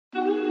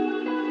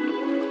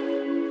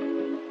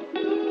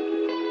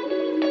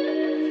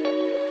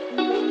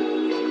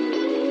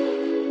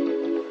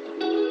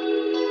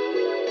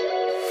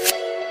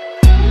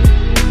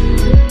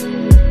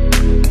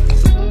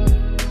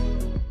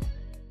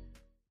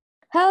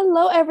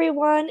Hello,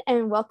 everyone,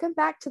 and welcome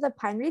back to the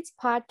Pine Reads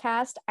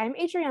podcast. I'm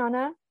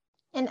Adriana,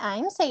 And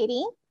I'm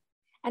Sadie.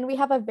 and we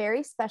have a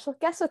very special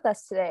guest with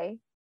us today.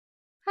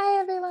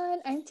 Hi everyone,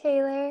 I'm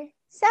Taylor.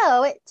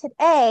 So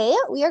today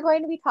we are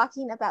going to be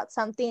talking about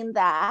something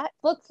that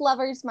book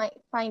lovers might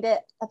find it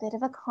a bit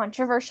of a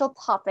controversial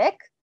topic.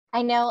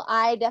 I know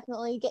I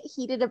definitely get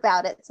heated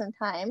about it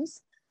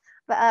sometimes,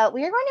 but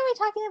we are going to be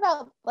talking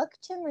about book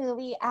to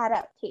movie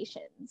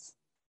adaptations.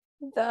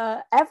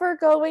 The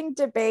ever-going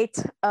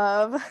debate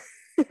of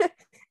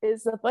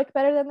is the book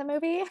better than the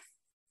movie?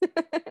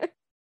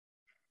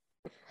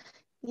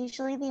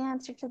 Usually the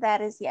answer to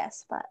that is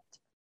yes, but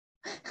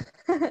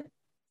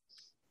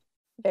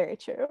Very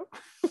true.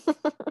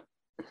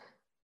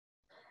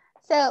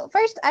 So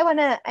first I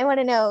want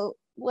to know,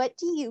 what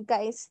do you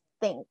guys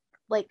think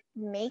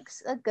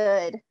makes a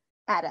good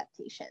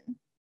adaptation?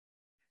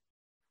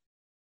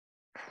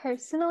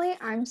 Personally,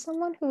 I'm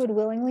someone who would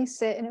willingly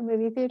sit in a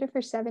movie theater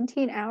for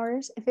 17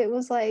 hours if it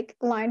was like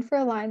line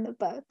for line the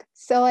book.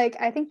 So I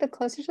think the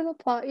closer to the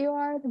plot you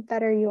are, the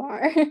better you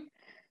are.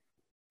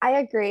 I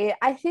agree.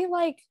 I feel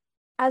like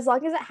as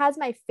long as it has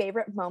my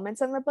favorite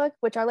moments in the book,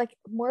 which are like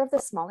more of the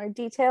smaller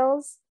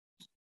details,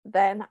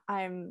 then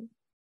I'm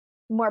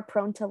more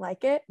prone to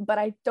like it, but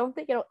I don't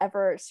think it'll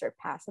ever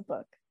surpass a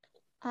book.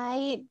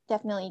 I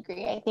definitely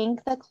agree. I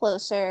think the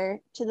closer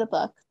to the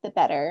book, the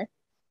better.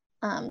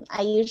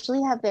 I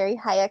usually have very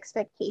high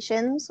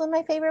expectations when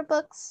my favorite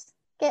books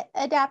get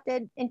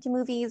adapted into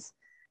movies.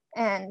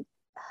 And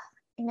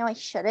I know I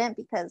shouldn't,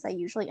 because I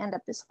usually end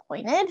up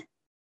disappointed.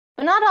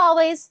 But not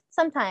always.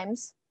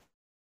 Sometimes.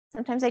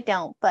 Sometimes I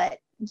don't, but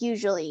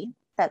usually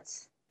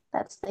that's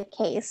the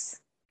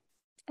case.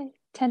 I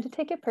tend to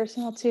take it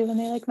personal too when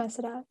they mess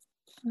it up.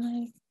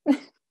 I'm like,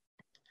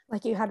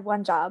 Like you had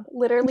one job.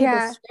 Literally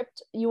the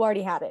script, you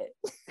already had it.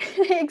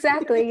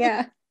 exactly,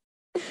 yeah.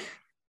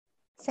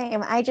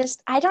 Same. I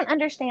don't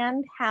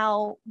understand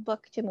how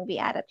book to movie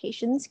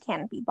adaptations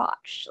can be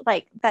botched.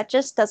 Like, that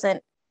just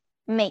doesn't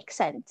make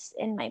sense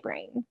in my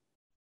brain.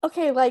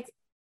 Okay,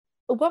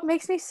 what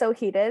makes me so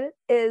heated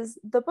is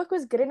the book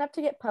was good enough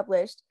to get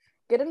published,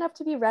 good enough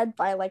to be read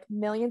by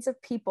millions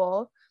of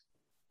people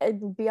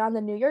and be on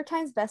the New York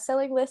Times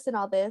bestselling list and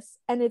all this,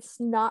 and it's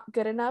not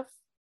good enough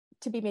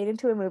to be made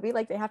into a movie.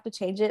 They have to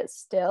change it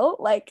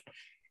still.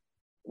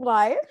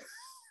 Why?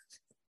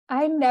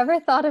 I never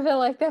thought of it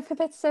like that, but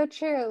that's so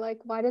true.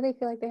 Why do they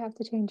feel like they have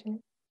to change it?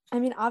 I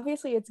mean,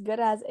 obviously it's good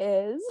as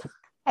is.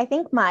 I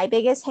think my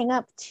biggest hang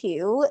up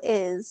too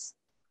is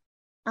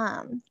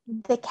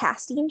the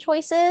casting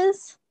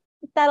choices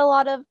that a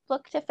lot of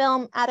book to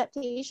film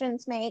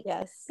adaptations make.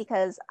 Yes.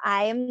 Because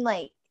I'm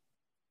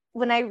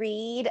when I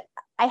read,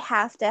 I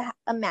have to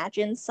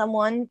imagine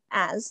someone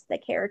as the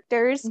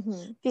characters.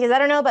 Mm-hmm. Because I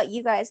don't know about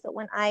you guys, but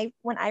when I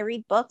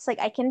read books,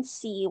 I can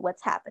see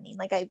what's happening.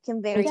 I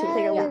can very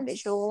clearly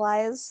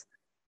visualize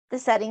the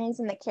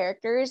settings and the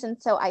characters.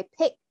 And so I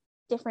pick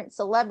different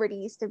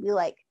celebrities to be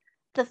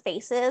the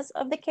faces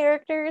of the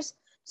characters,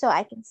 so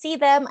I can see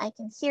them, I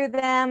can hear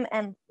them,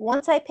 and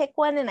once I pick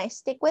one and I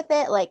stick with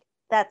it,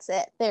 that's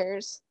it.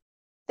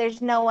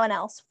 There's no one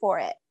else for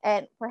it.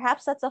 And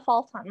perhaps that's a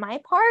fault on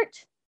my part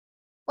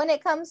when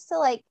it comes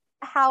to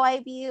how I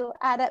view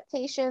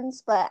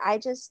adaptations, but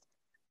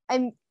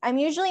I'm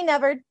usually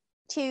never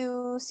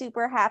too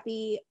super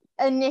happy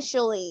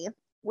initially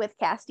with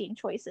casting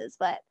choices,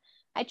 but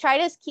I try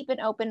to keep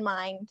an open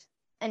mind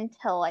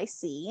until I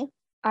see.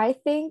 I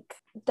think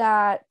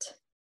that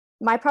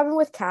my problem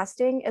with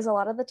casting is a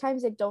lot of the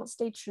times they don't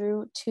stay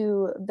true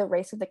to the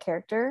race of the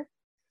character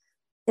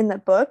in the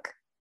book.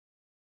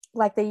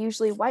 They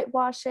usually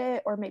whitewash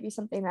it or maybe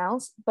something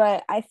else.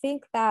 But I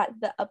think that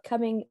the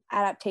upcoming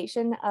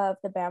adaptation of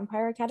the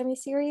Vampire Academy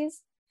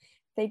series,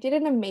 they did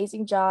an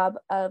amazing job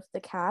of the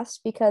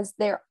cast, because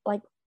they're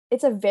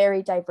it's a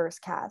very diverse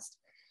cast.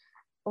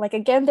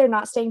 Again, they're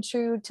not staying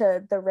true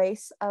to the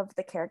race of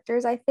the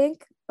characters, I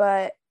think,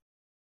 but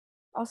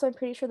also I'm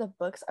pretty sure the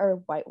books are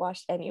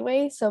whitewashed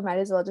anyway, so might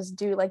as well just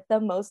do the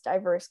most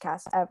diverse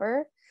cast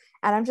ever.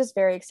 And I'm just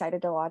very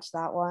excited to watch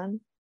that one.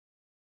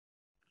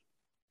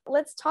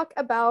 Let's talk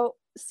about,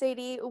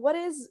 Sadie, what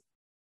is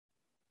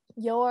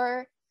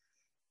your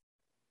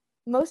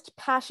most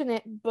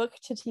passionate book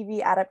to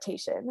TV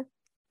adaptation?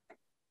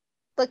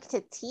 Book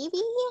to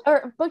TV?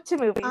 Or book to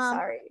movie,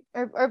 sorry.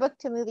 Or book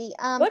to movie.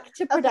 Book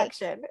to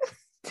production.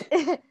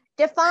 Okay.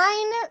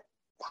 Define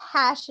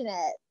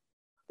passionate.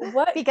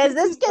 What? Because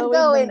this could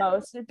go in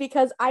most,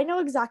 because I know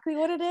exactly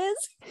what it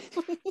is.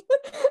 And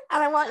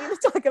I want you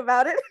to talk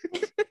about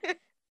it.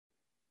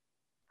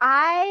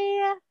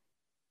 I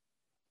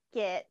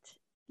get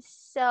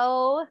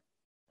so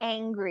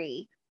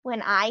angry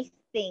when I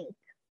think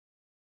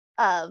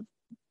of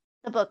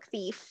the Book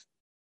Thief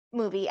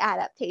movie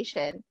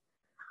adaptation.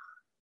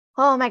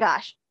 Oh my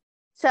gosh.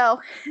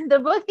 So The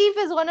Book Thief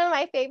is one of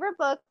my favorite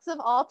books of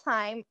all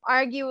time,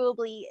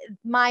 arguably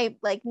my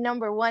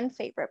number one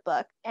favorite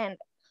book. And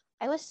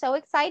I was so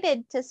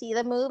excited to see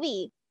the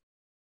movie.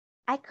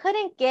 I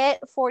couldn't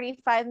get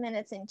 45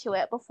 minutes into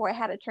it before I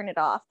had to turn it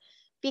off,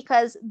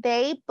 because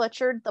they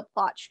butchered the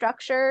plot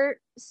structure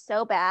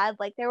so bad.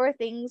 Like there were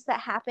things that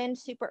happened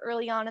super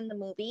early on in the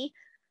movie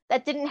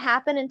that didn't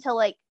happen until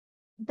like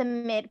the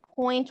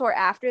midpoint or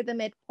after the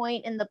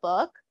midpoint in the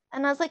book.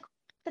 And I was like,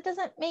 that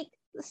doesn't make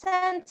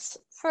sense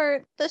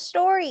for the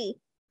story.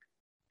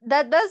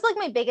 That's like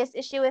my biggest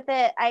issue with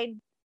it. I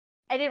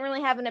didn't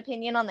really have an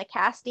opinion on the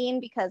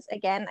casting because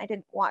again, I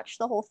didn't watch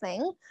the whole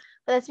thing,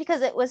 but it's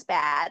because it was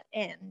bad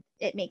and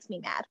it makes me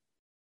mad.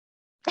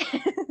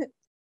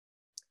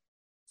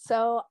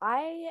 So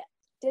I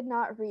did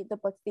not read The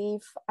Book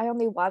Thief. I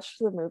only watched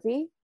the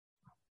movie.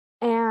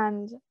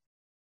 And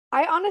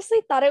I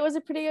honestly thought it was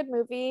a pretty good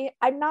movie.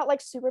 I'm not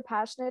like super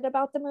passionate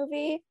about the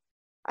movie.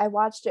 I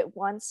watched it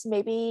once,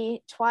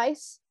 maybe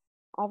twice.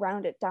 I'll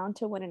round it down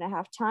to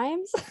 1.5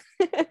 times.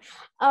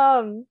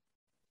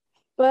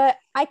 But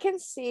I can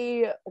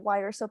see why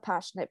you're so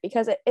passionate,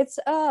 because it's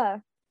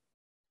a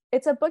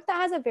book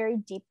that has a very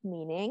deep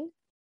meaning,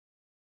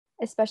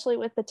 especially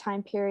with the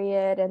time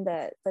period and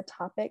the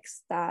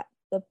topics that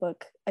the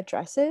book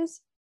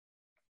addresses.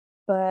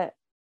 But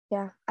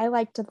yeah, I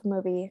liked the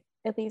movie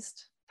at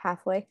least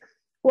halfway.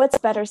 What's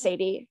better,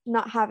 Sadie?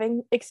 Not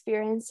having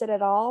experienced it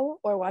at all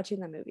or watching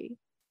the movie?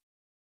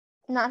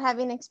 Not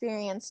having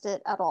experienced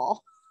it at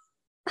all.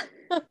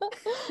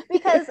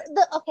 Because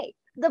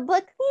the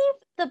Book Thief,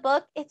 the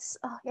book, it's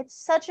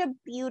such a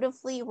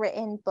beautifully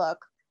written book.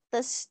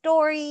 The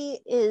story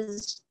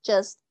is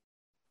just,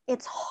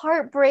 it's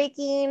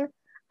heartbreaking,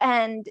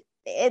 and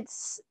I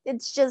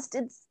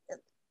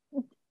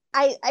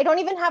don't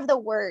even have the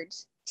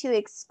words to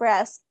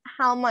express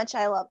how much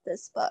I love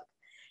this book.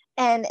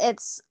 And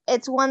it's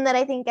one that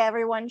I think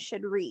everyone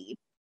should read.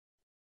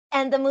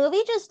 And the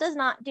movie just does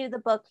not do the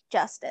book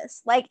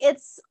justice. Like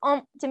it's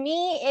to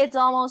me it's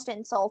almost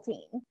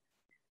insulting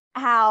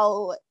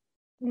how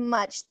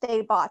much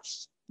they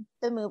botched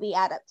the movie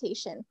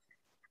adaptation.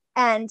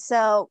 And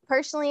so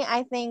personally,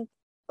 I think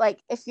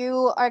like if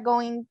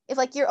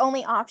like your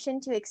only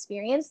option to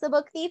experience The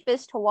Book Thief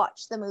is to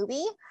watch the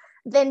movie,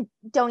 then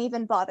don't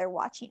even bother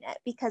watching it,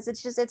 because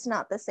it's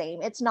not the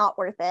same. It's not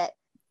worth it.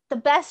 The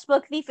best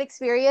Book Thief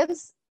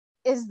experience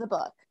is the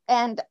book,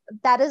 and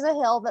that is a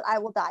hill that I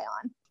will die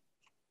on.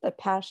 The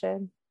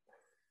passion.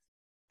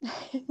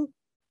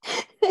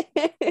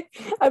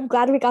 I'm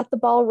glad we got the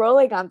ball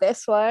rolling on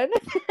this one.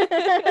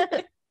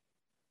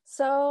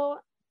 So,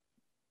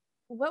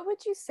 what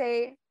would you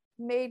say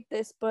made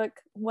this book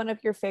one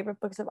of your favorite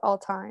books of all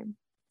time?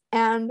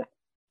 And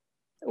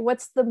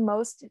what's the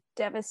most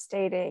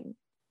devastating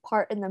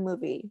part in the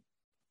movie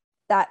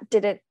that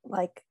didn't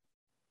like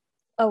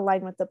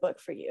align with the book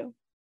for you?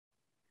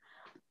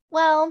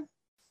 Well,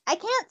 I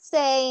can't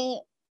say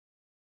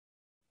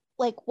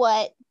like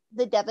what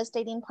the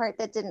devastating part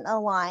that didn't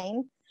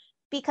align,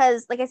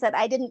 because like I said,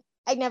 I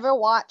never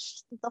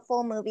watched the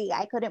full movie.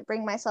 I couldn't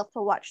bring myself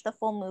to watch the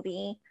full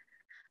movie.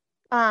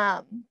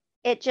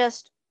 It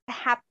just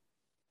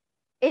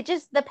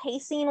the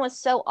pacing was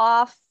so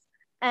off,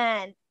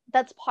 and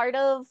that's part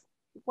of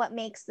what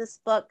makes this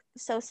book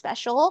so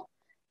special,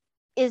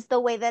 is the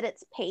way that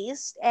it's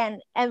paced,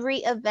 and every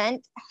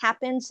event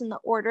happens in the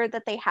order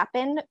that they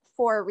happen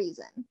for a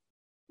reason.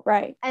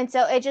 Right. And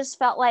so it just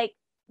felt like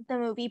the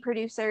movie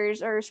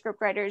producers or script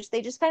writers,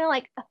 they just kind of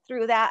like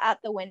threw that out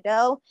the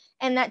window,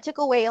 and that took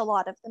away a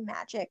lot of the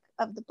magic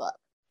of the book.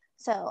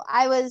 So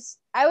I was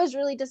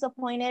really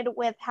disappointed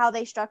with how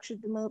they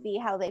structured the movie,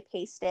 how they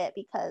paced it,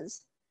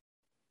 because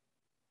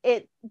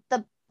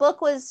the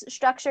book was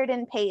structured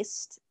and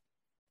paced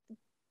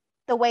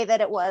the way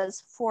that it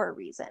was for a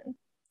reason.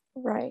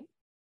 Right.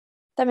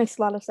 That makes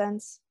a lot of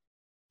sense.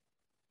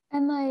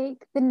 And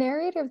like the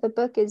narrator of the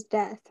book is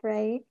Death,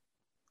 right?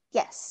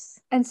 Yes.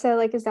 And so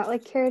like is that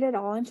like carried it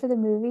all into the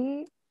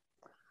movie?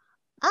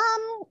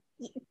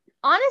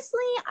 Honestly,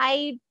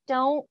 I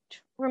don't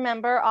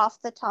remember off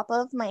the top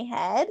of my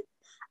head.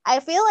 I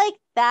feel like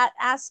that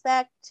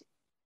aspect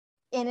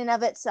in and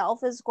of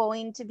itself is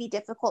going to be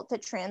difficult to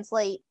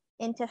translate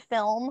into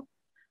film.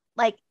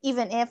 Like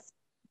even if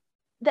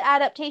the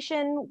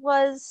adaptation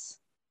was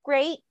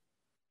great,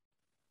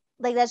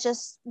 like that's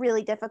just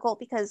really difficult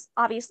because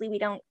obviously we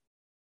don't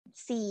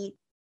see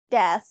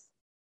Death.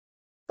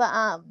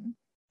 But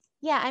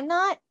yeah, I'm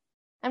not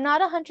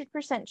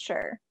 100%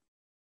 sure.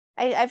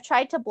 I've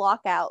tried to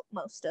block out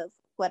most of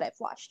what I've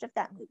watched of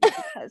that movie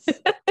because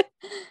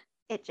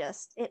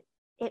it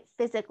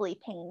physically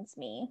pains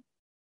me.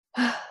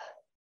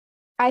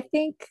 I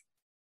think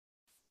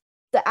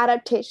the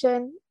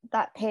adaptation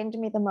that pained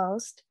me the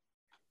most,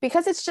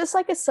 because it's just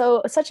like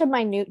such a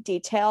minute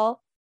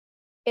detail,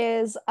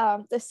 is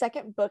the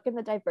second book in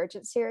the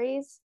Divergent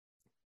series.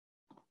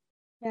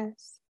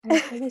 Yes, I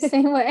feel the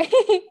same way.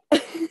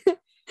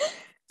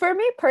 For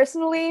me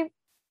personally,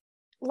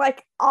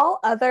 like all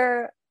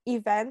other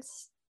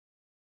events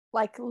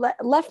like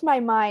left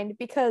my mind,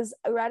 because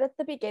right at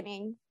the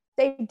beginning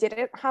they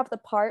didn't have the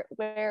part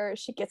where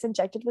she gets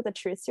injected with a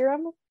truth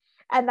serum,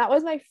 and that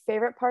was my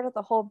favorite part of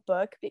the whole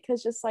book,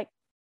 because just like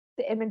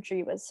the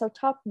imagery was so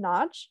top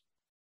notch.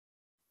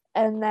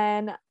 And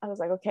then I was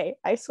like, okay,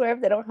 I swear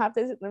if they don't have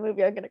this in the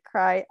movie, I'm gonna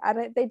cry.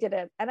 And they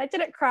didn't. And I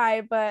didn't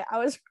cry, but I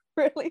was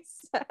really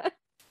sad.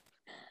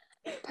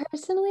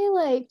 Personally,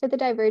 like for the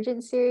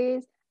Divergent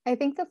series, I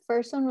think the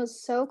first one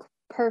was so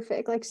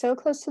perfect, like so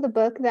close to the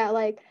book that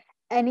like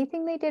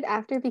anything they did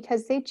after,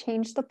 because they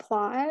changed the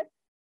plot,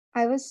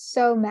 I was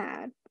so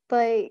mad.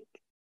 Like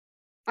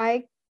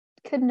I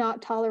could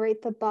not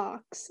tolerate the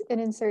box in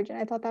Insurgent.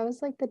 I thought that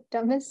was like the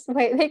dumbest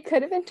way they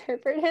could have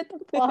interpreted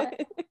the plot.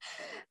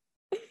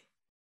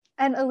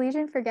 And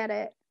Elysian, forget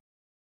it.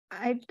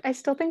 I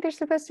still think there's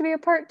supposed to be a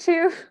part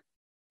 2.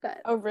 But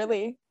Oh,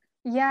 really?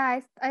 yeah,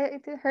 I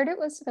heard it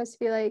was supposed to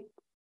be like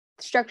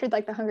structured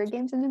like the Hunger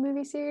Games in the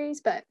movie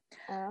series, but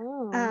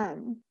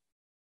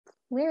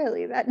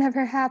clearly that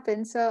never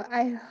happened. So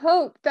I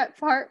hope that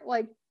part,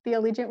 like the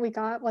Allegiant we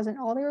got, wasn't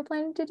all they were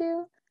planning to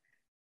do.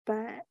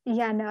 But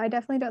yeah, no, I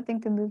definitely don't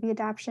think the movie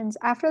adaptations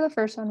after the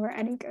first one were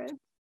any good.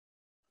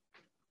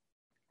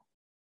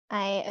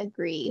 I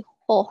agree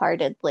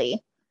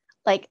wholeheartedly.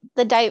 Like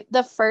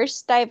the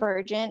first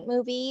Divergent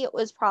movie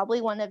was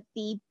probably one of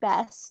the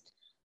best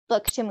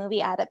book to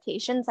movie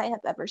adaptations I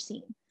have ever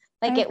seen.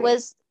 Like it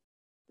was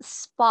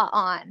spot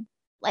on.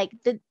 Like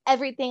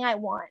everything I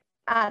want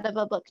out of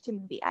a book to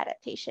movie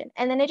adaptation.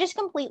 And then it just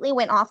completely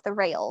went off the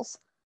rails.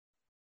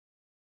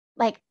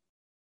 Like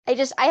I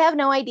have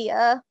no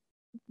idea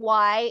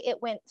why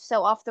it went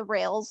so off the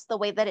rails the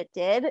way that it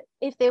did.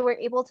 If they were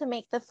able to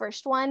make the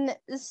first one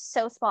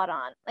so spot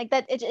on, like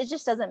that, it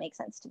just doesn't make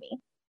sense to me.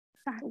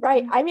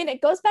 Right. I mean, it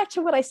goes back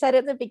to what I said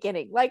in the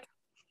beginning. Like,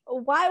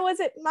 why was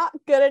it not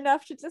good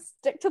enough to just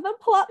stick to the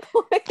plot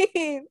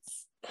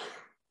points?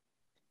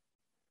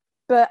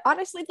 But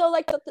honestly, though,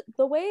 like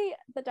the way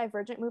the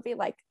Divergent movie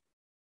like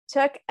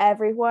took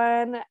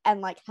everyone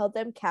and like held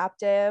them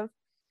captive,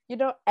 you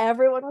know,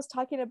 everyone was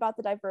talking about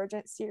the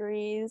Divergent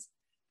series.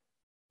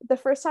 The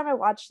first time I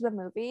watched the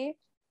movie,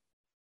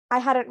 I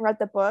hadn't read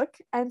the book,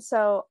 and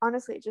so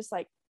honestly, it just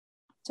like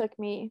took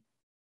me.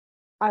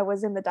 I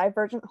was in the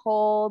Divergent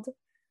hold.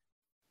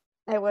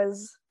 It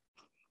was.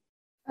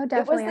 Oh,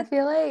 definitely. I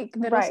feel like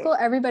middle school,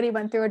 everybody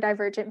went through a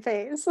Divergent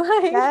phase.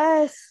 Like,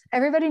 yes,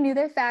 everybody knew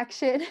their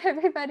faction.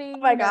 Everybody. Oh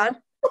my god.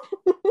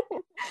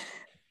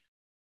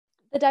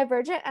 The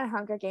Divergent and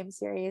Hunger Games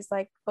series,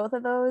 like both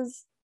of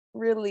those,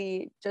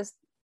 really just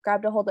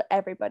grabbed a hold of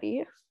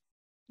everybody.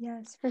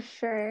 Yes, for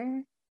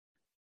sure.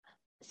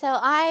 So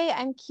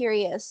I'm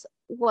curious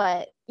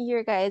what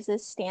your guys'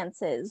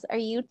 stance is. Are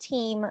you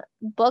team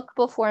book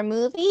before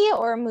movie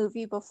or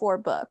movie before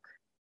book?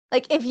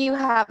 Like if you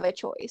have a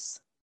choice.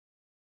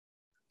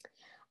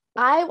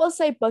 I will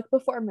say book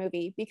before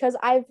movie because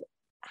I've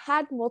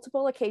had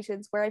multiple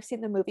occasions where I've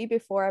seen the movie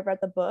before I've read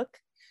the book.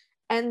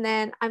 And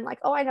then I'm like,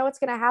 oh, I know what's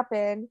going to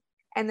happen.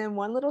 And then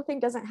one little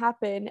thing doesn't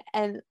happen.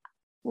 And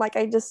like,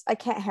 I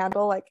can't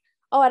handle like,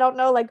 oh, I don't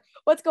know, like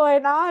what's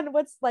going on.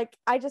 What's like,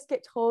 I just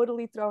get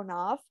totally thrown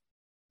off.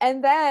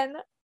 And then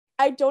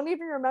I don't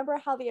even remember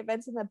how the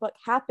events in the book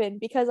happen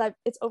because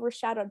it's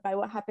overshadowed by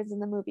what happens in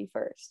the movie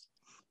first.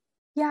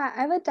 Yeah,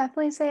 I would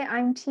definitely say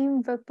I'm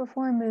team book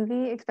before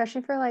movie,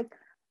 especially for like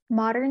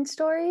modern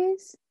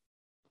stories.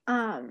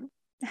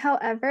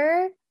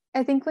 However,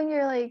 I think when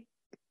you're like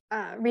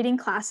reading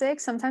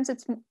classics, sometimes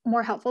it's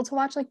more helpful to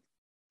watch like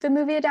the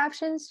movie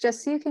adaptations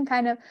just so you can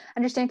kind of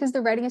understand, because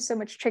the writing is so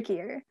much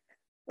trickier.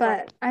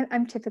 But right.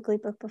 I'm typically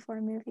book before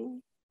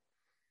movie.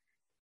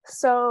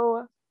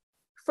 So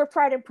for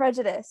Pride and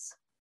Prejudice,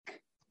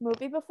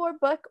 movie before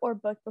book or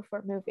book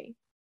before movie?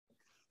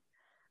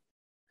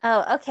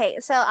 Oh, okay.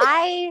 So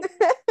I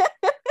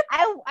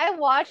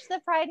watched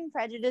the Pride and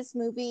Prejudice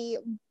movie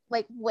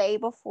like way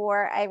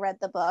before I read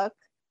the book.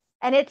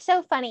 And it's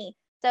so funny.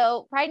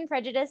 So Pride and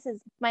Prejudice is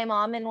my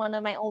mom and one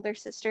of my older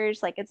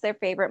sisters, like it's their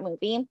favorite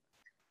movie.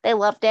 They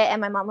loved it.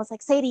 And my mom was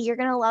like, Sadie, you're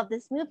going to love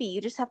this movie.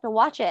 You just have to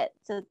watch it.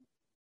 So,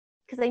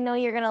 because I know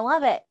you're going to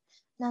love it.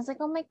 And I was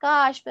like, oh my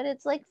gosh, but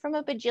it's like from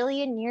a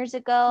bajillion years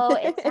ago.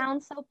 It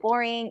sounds so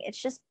boring.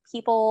 It's just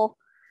people,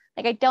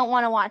 like, I don't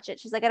want to watch it.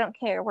 She's like, I don't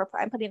care.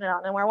 I'm putting it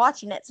on and we're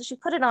watching it. So she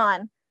put it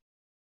on.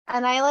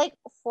 And I like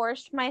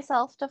forced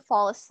myself to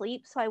fall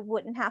asleep so I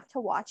wouldn't have to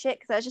watch it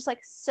because I was just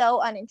like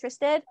so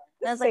uninterested.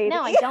 And I was like,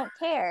 no, I don't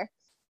care.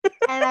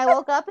 And I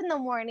woke up in the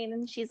morning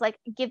and she's like,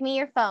 give me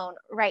your phone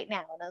right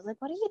now. And I was like,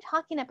 what are you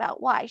talking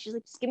about? Why? She's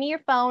like, just give me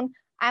your phone.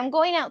 I'm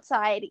going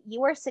outside.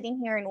 You are sitting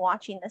here and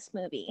watching this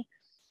movie.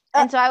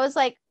 And so I was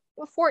like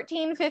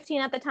 14,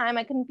 15 at the time.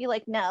 I couldn't be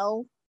like,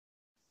 no.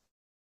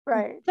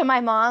 Right. So my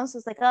mom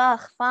was like,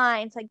 ugh,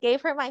 fine. So I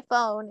gave her my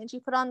phone and she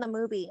put on the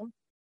movie.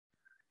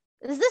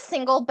 This is the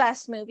single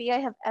best movie I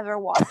have ever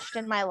watched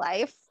in my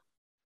life.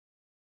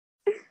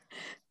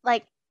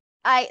 Like,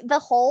 the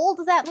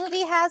hold that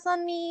movie has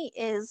on me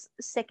is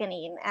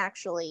sickening,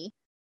 actually.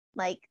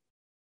 Like,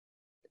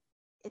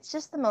 it's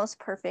just the most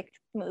perfect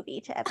movie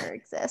to ever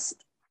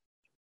exist.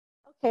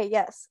 Okay,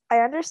 yes, I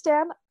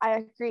understand. I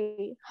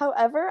agree.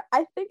 However,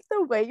 I think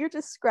the way you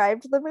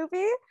described the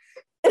movie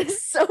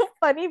is so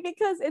funny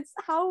because it's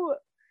how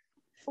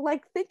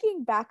like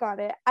thinking back on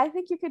it, I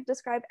think you could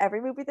describe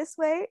every movie this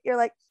way. You're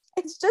like,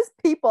 it's just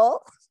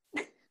people.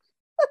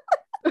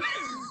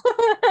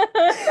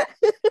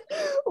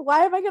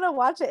 Why am I gonna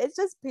watch it? It's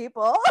just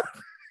people.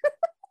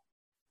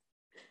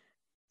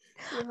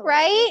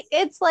 Right?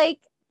 It's like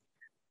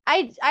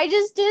I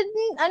just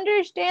didn't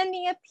understand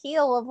the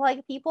appeal of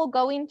like people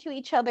going to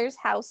each other's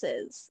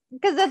houses,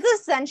 because that's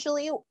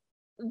essentially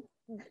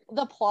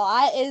the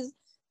plot, is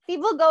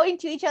people going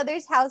to each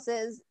other's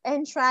houses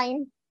and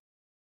trying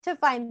to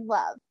find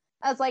love.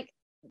 I was like,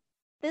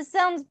 this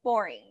sounds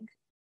boring.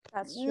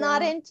 That's true.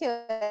 Not into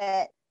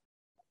it.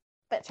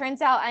 But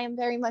turns out I am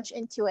very much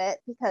into it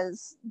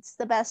because it's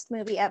the best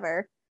movie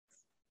ever.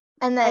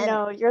 And then I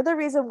know, you're the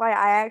reason why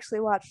I actually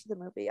watched the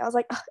movie. I was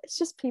like, oh, it's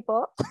just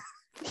people.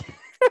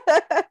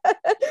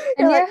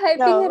 And you're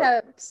hyping it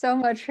up so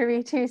much for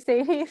me too,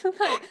 Sadie.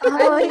 Like,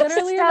 I'm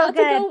literally so about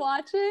good. to go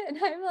watch it, and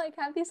I'm like,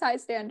 have these high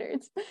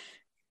standards.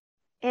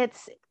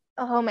 It's,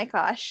 oh my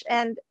gosh.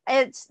 And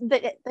it's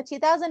the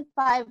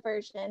 2005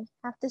 version.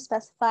 Have to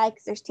specify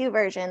because there's two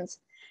versions.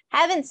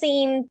 Haven't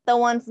seen the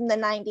one from the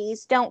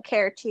 90s. Don't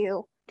care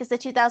to, because the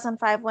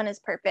 2005 one is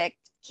perfect.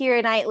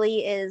 Keira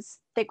Knightley is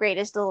the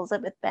greatest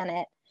Elizabeth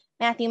Bennet.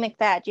 Matthew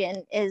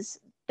McFadden is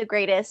the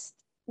greatest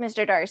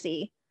Mr.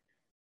 Darcy.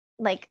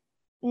 Like,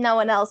 no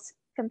one else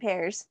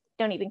compares.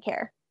 Don't even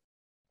care.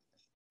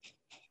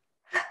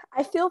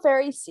 I feel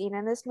very seen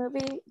in this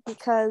movie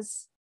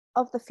because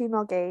of the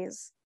female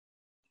gaze.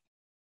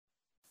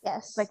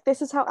 Yes. Like,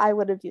 this is how I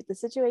would have viewed the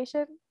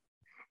situation.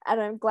 And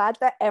I'm glad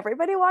that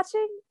everybody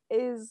watching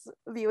is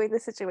viewing the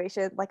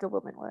situation like a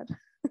woman would.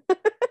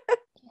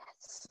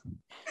 Yes.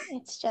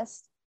 It's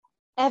just,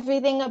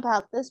 everything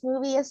about this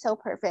movie is so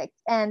perfect.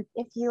 And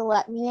if you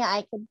let me,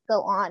 I could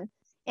go on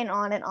and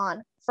on and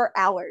on for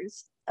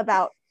hours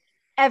about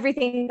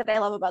everything that I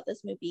love about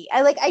this movie.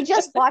 I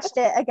just watched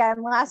it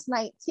again last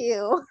night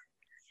too.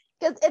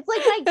 Because it's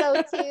like my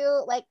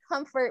go-to like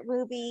comfort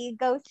movie,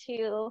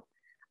 go-to.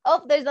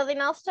 Oh, there's nothing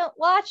else to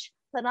watch.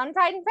 Put on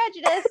Pride and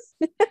Prejudice.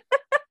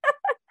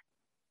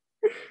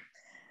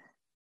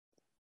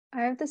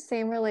 I have the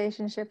same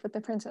relationship with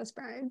The Princess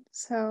Bride.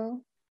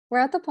 So we're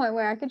at the point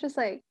where I could just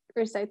like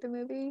recite the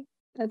movie.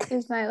 That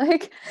is my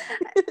like,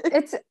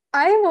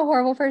 I am a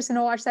horrible person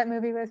to watch that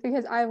movie with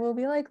because I will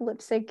be like lip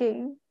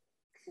syncing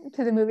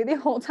to the movie the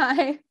whole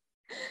time.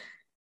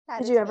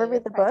 Did you ever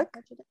read the book?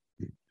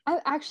 I'm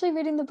actually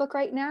reading the book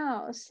right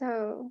now.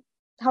 So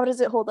how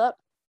does it hold up?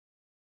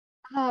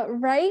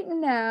 Right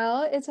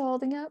now, it's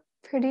holding up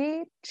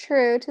pretty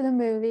true to the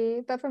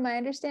movie. But from my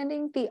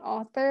understanding, the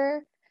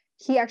author,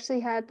 he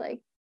actually had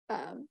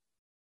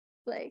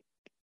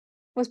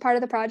was part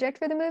of the project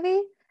for the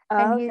movie.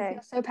 And he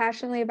feels so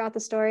passionately about the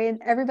story,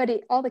 and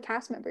everybody, all the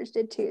cast members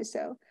did too.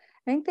 So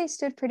I think they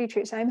stood pretty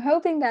true. So I'm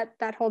hoping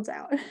that holds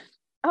out.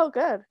 Oh,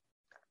 good.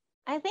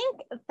 I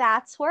think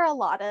that's where a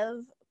lot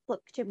of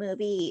book to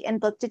movie and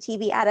book to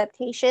TV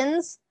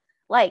adaptations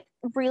like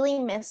really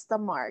miss the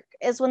mark,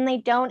 is when they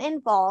don't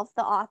involve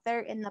the author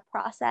in the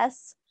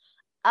process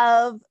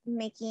of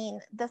making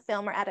the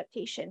film or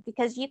adaptation,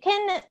 because you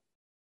can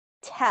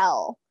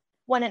tell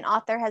when an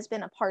author has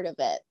been a part of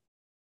it.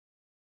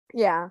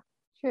 Yeah,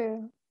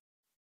 true.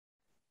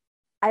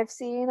 I've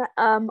seen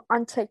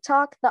on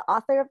TikTok the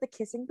author of The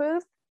Kissing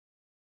Booth,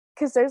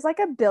 because there's like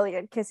a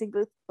billion Kissing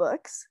Booth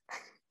books.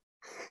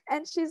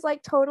 And she's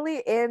like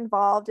totally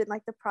involved in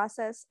like the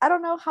process. I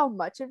don't know how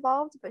much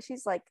involved, but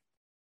she's like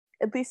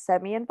at least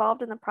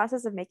semi-involved in the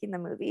process of making the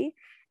movie.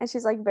 And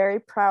she's like very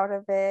proud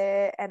of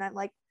it. And I'm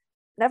like,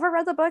 never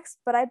read the books,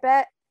 but I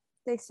bet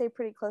they stay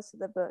pretty close to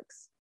the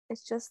books.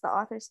 It's just the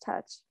author's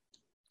touch.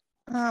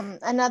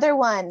 Another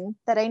one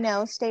that I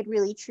know stayed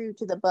really true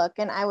to the book,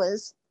 and I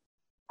was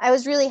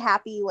really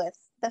happy with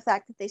the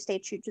fact that they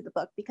stayed true to the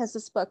book, because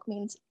this book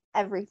means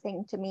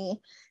everything to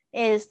me,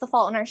 is The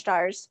Fault in Our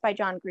Stars by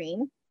John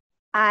Green.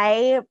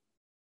 That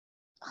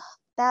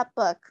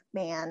book,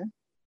 man.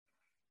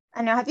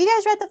 I know. Have you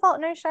guys read The Fault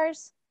in Our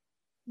Stars?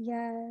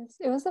 Yes.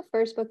 It was the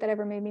first book that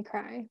ever made me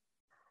cry.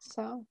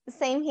 So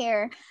same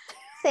here.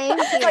 Same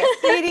here. Like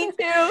reading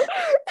too.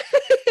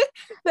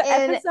 The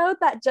episode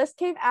that just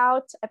came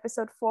out,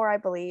 episode 4, I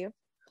believe.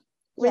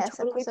 We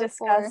totally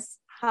discuss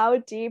how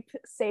deep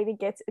Sadie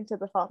gets into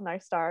The Fault in Our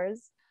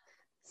Stars.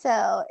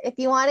 So if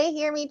you want to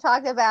hear me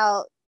talk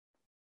about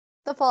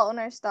The Fault in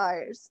Our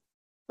Stars,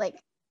 like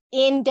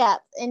in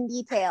depth, in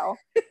detail,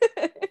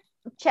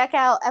 check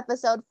out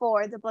episode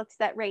 4, The Books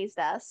That Raised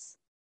Us.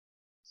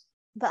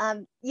 But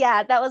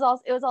yeah, it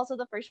was also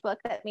the first book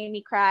that made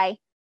me cry.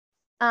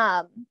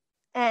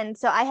 And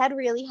so I had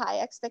really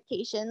high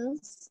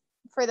expectations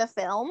for the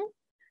film.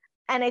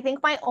 And I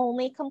think my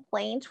only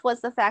complaint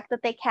was the fact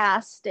that they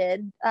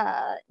casted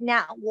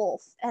Nat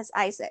Wolff as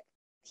Isaac.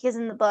 Because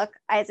in the book,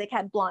 Isaac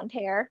had blonde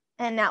hair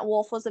and Nat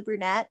Wolff was a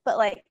brunette. But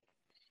like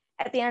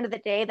at the end of the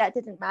day, that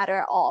didn't matter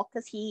at all,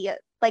 because he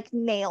like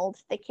nailed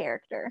the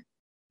character.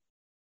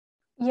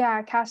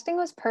 Yeah, casting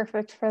was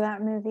perfect for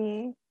that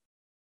movie.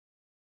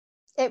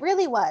 It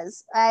really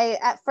was.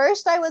 At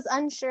first I was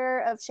unsure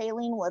of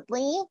Shailene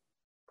Woodley,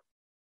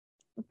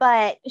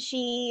 but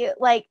she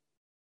like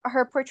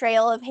her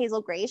portrayal of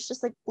Hazel Grace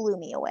just like blew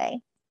me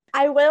away.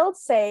 I will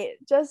say,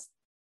 just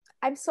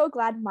I'm so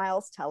glad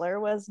Miles Teller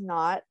was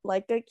not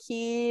like a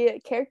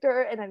key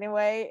character in any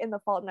way in The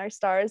Fault in Our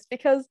Stars,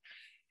 because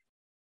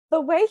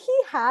the way he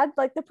had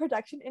like the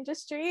production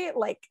industry,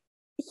 like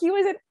he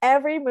was in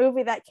every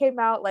movie that came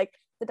out, like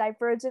the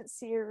Divergent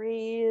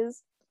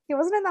series. He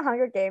wasn't in the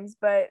Hunger Games,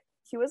 but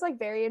he was like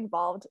very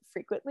involved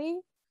frequently.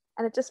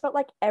 And it just felt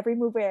like every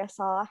movie I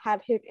saw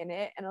had him in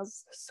it, and I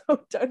was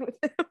so done with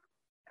him.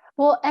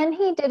 Well, and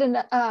he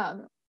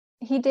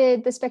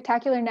did The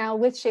Spectacular Now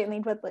with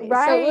Shailene Woodley.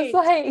 Right. So it was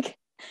like,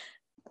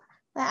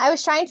 I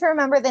was trying to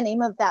remember the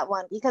name of that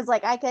one because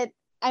like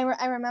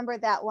I remember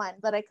that one,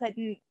 but I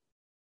couldn't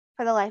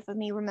for the life of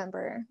me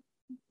remember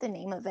the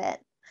name of it.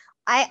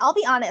 I'll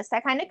be honest, I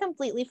kind of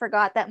completely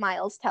forgot that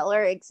Miles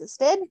Teller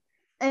existed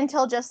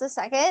until just a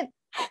second.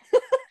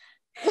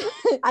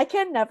 I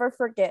can never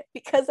forget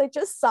because I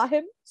just saw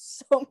him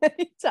so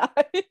many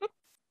times.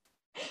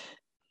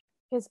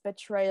 His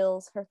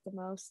betrayals hurt the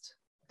most.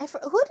 Who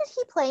did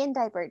he play in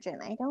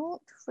Divergent? I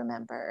don't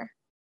remember.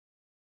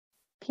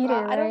 Peter,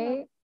 I don't right?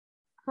 know.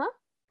 Huh?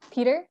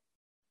 Peter?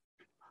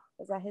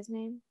 Is that his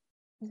name?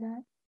 Is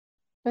that?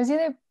 It was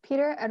either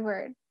Peter or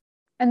Edward.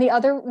 And the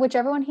other,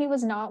 whichever one he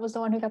was not, was the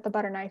one who got the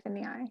butter knife in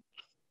the eye.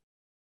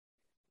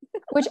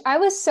 Which I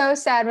was so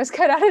sad was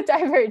cut out of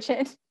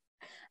Divergent.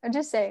 I'm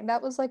just saying,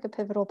 that was like a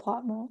pivotal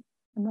plot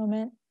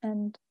moment,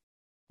 and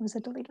it was a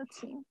deleted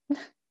scene.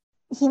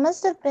 He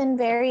must have been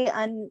very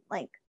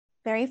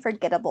very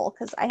forgettable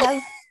because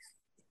I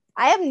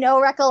have no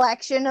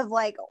recollection of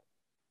like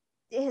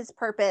his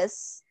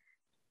purpose.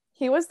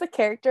 He was the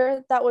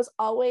character that was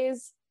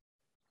always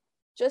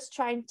just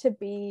trying to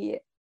be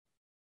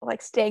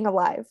like staying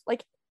alive.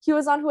 Like he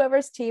was on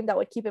whoever's team that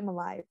would keep him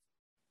alive.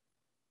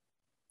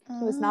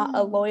 He was not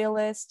a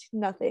loyalist,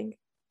 nothing.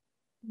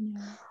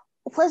 Yeah.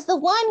 Was the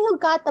one who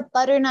got the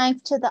butter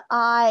knife to the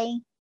eye?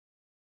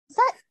 Is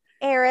that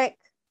Eric?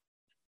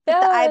 With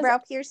the eyebrow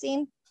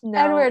piercing? No.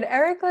 Edward.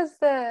 Eric was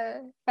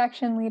the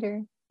faction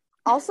leader.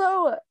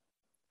 Also,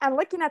 I'm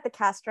looking at the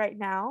cast right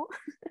now.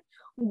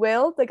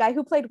 Will, the guy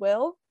who played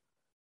Will,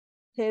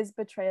 his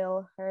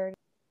betrayal hurt.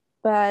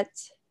 But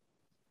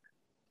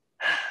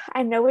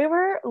I know we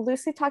were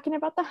loosely talking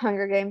about the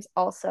Hunger Games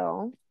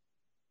also.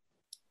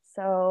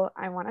 So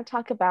I want to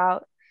talk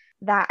about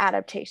that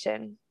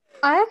adaptation.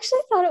 I actually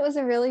thought it was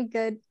a really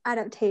good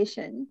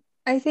adaptation.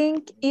 I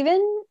think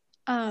even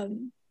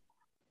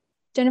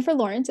Jennifer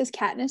Lawrence as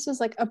Katniss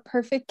was like a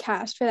perfect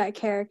cast for that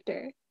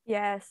character.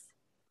 Yes.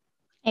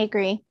 I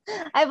agree.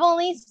 I've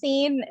only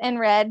seen and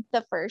read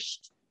the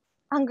first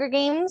Hunger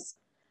Games,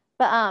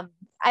 but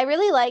I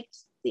really liked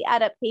the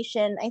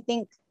adaptation. I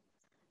think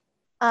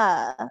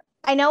I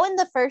know in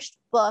the first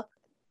book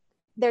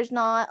there's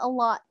not a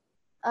lot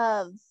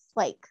of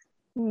like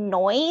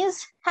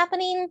noise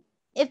happening,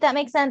 if that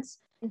makes sense,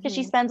 because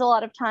she spends a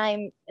lot of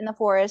time in the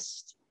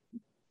forest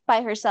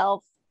by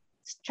herself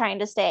trying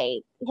to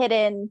stay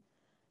hidden,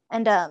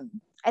 and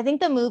I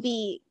think the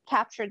movie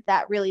captured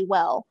that really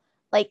well,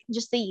 like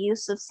just the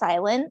use of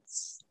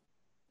silence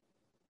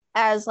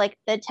as like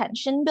the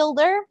tension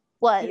builder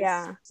was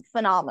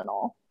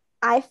phenomenal.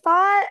 I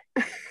thought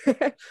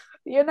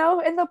you know,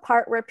 in the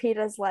part where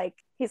Peeta's like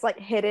he's like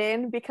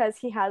hidden because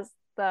he has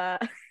the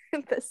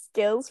the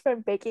skills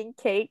from baking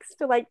cakes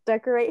to like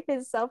decorate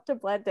himself to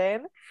blend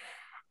in.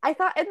 I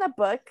thought in the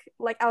book,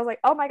 like I was like,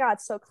 oh my god,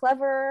 so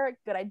clever,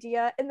 good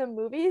idea. In the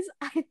movies,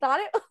 I thought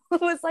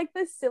it was like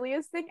the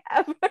silliest thing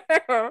ever.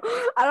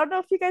 I don't know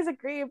if you guys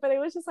agree, but it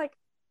was just like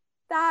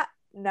that.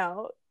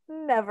 No,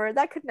 never.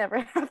 That could never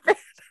happen.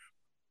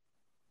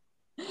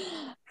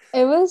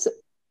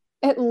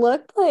 It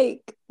looked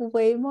like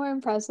way more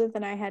impressive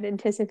than I had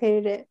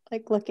anticipated it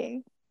like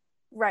looking.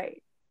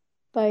 Right.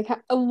 Like,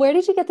 where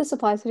did you get the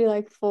supplies to do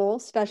like full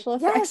special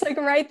effects, like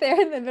right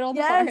there in the middle of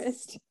the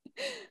forest?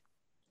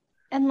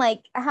 And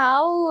like,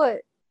 how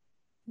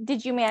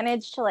did you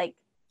manage to like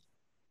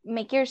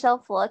make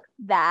yourself look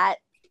that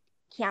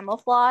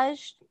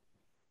camouflaged,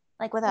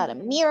 like without a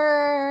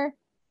mirror?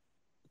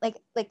 Like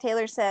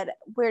Taylor said,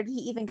 where did he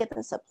even get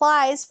the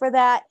supplies for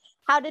that?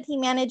 How did he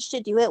manage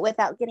to do it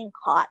without getting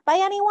caught by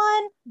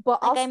anyone?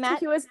 But like, also,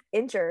 he was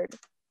injured.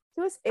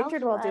 He was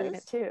injured while doing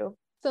it too.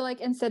 So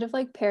like instead of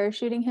like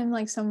parachuting him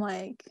like some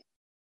like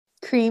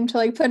cream to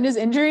like put in his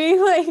injury,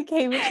 like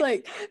Haymitch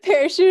like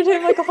parachuted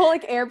him like a whole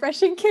like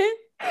airbrushing kit.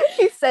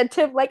 He sent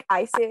him like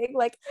icing,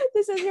 like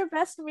this is your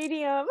best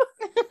medium.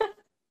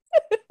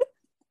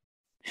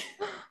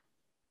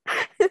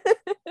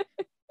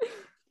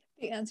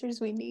 The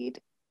answers we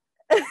need.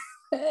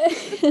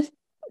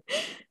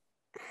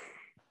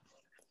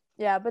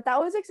 Yeah, but that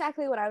was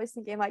exactly what I was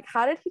thinking. Like,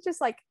 how did he just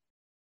like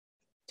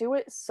do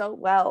it so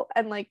well?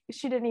 And like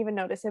she didn't even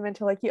notice him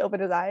until like he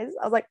opened his eyes.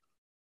 I was like,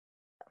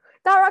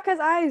 that rock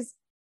has eyes.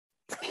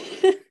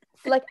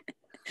 Like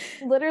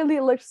literally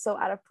looked so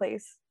out of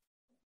place.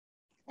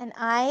 And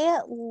I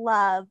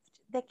loved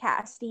the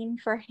casting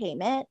for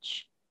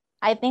Haymitch.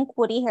 I think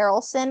Woody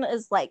Harrelson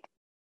is like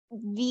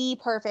the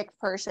perfect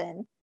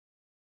person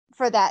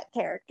for that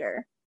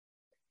character.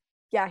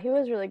 Yeah, he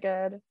was really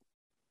good.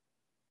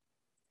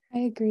 I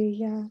agree,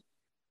 yeah.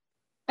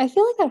 I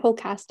feel like that whole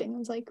casting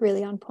was like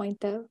really on point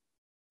though.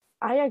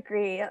 I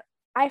agree.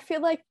 I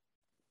feel like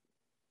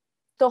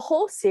the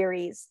whole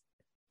series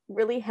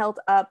really held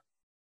up.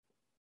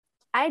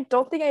 I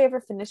don't think I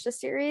ever finished the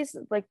series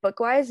like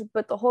book-wise,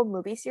 but the whole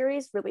movie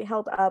series really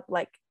held up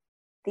like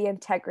the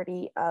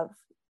integrity of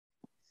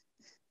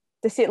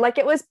the series. Like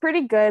it was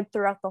pretty good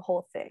throughout the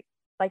whole thing.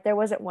 Like there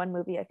wasn't one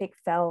movie I think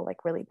fell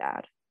like really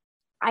bad.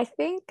 I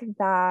think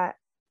that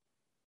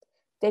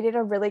they did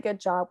a really good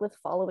job with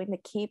following the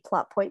key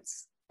plot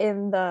points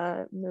in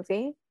the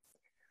movie.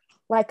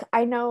 Like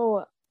I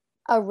know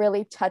a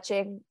really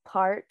touching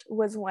part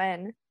was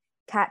when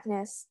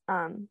Katniss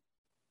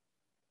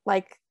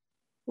like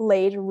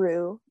laid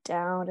Rue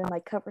down and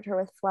like covered her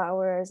with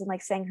flowers and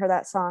like sang her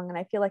that song, and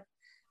I feel like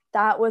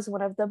that was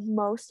one of the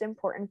most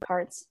important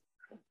parts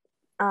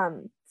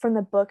from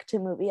the book to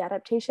movie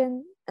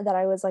adaptation that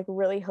I was like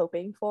really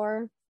hoping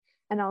for,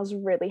 and I was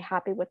really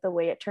happy with the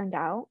way it turned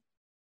out.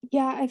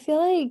 Yeah, I feel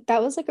like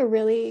that was like a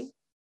really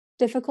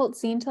difficult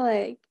scene to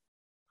like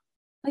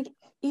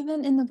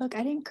even in the book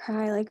I didn't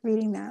cry like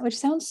reading that, which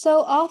sounds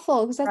so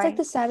awful because that's like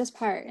the saddest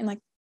part in like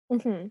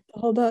the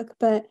whole book,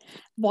 but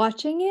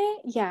watching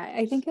it, yeah,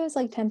 I think it was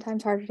like 10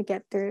 times harder to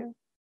get through.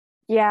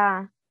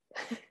 Yeah.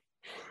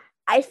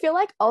 I feel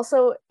like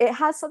also it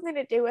has something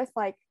to do with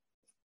like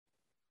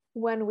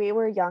when we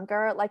were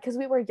younger, like because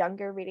we were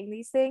younger reading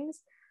these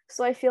things,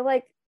 so I feel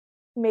like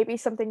maybe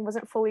something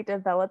wasn't fully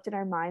developed in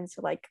our minds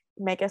to like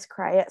make us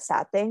cry at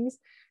sad things,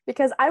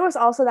 because I was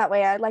also that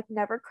way. I like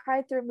never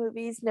cried through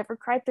movies, never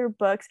cried through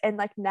books, and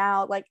like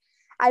now like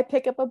I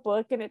pick up a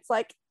book and it's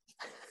like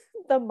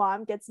the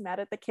mom gets mad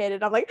at the kid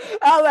and I'm like,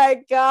 oh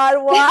my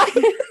god, why?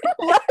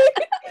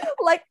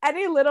 like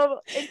any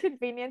little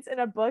inconvenience in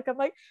a book I'm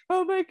like,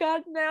 oh my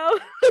god, no.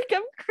 Like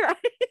I'm crying.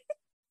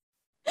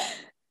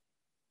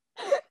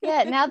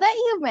 Yeah, now that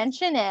you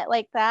mention it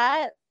like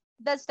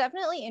that's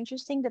definitely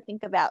interesting to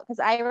think about, because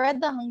I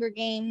read The Hunger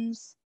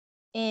Games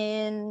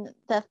in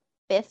the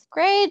 5th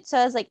grade, so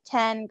I was like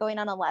 10 going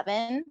on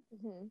 11.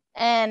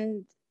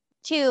 And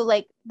two,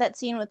 like that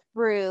scene with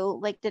Rue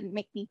like didn't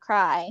make me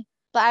cry,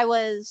 but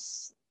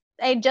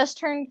I just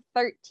turned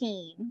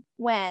 13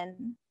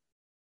 when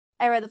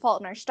I read The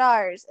Fault in Our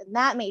Stars, and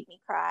that made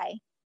me cry.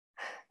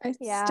 I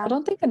still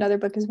don't think another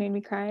book has made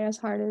me cry as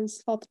hard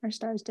as Fault in Our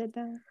Stars did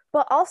though.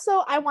 But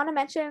also I want to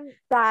mention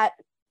that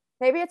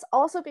maybe it's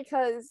also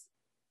because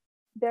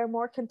they're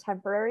more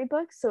contemporary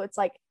books, so it's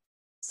like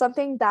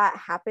something that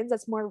happens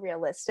that's more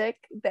realistic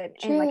than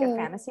in like a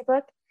fantasy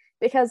book.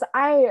 Because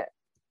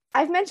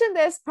I've mentioned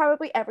this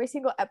probably every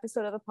single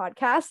episode of the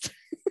podcast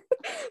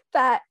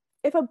that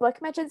if a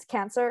book mentions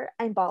cancer,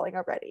 I'm bawling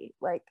already.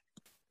 Like,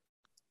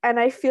 and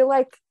I feel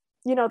like,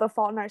 you know, The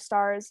Fault in Our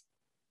Stars,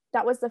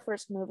 that was the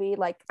first movie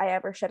like I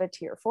ever shed a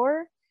tear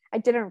for. I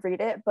didn't read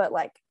it, but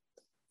like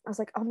I was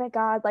like, oh my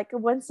god, like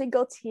one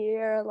single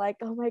tear, like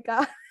oh my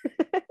god.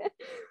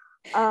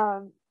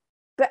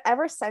 But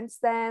ever since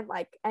then,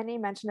 like any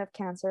mention of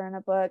cancer in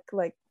a book,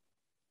 like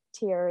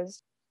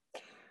tears.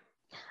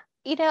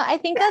 You know, I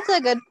think that's a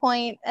good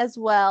point as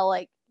well.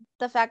 Like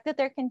the fact that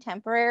they're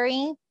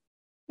contemporary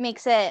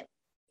makes it,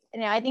 you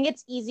know, I think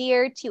it's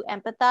easier to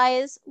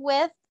empathize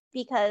with,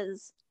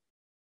 because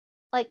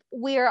like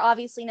we're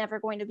obviously never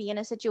going to be in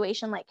a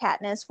situation like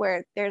Katniss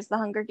where there's the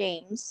Hunger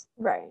Games,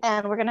 right?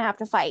 And we're gonna have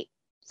to fight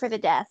for the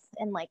death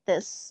in like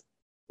this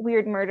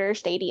weird murder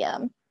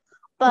stadium.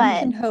 But we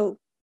can hope.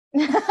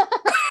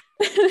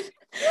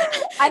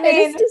 I mean,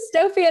 it is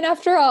dystopian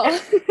after all.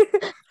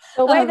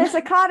 The way this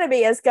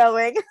economy is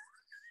going.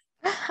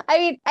 I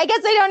mean, I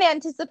guess I don't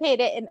anticipate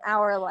it in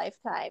our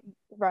lifetime.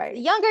 Right. The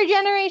younger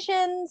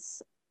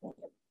generations,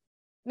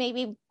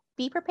 maybe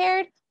be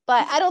prepared,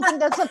 but I don't think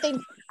that's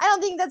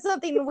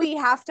something we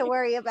have to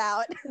worry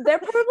about. They're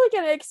probably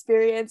going to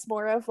experience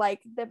more of like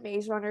the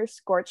Maze Runner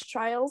Scorch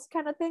trials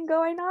kind of thing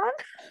going on.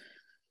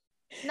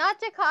 Not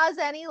to cause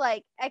any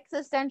like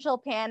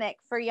existential panic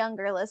for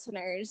younger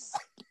listeners.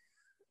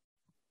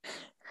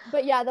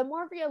 But yeah, the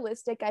more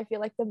realistic I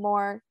feel like, the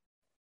more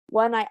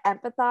one I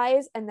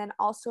empathize, and then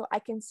also I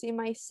can see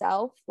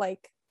myself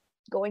like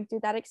going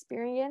through that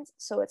experience,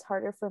 so it's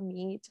harder for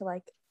me to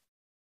like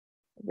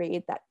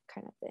read that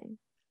kind of thing.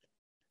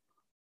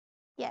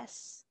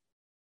 Yes,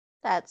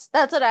 that's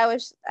what I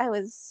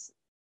was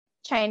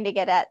trying to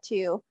get at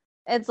too.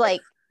 It's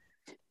like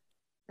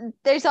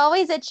there's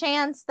always a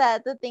chance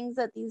that the things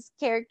that these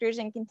characters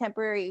in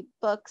contemporary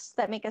books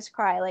that make us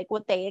cry, like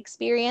what they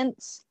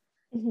experience,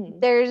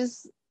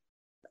 there's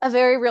a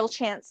very real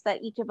chance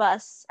that each of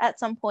us at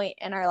some point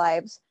in our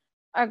lives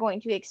are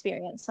going to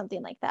experience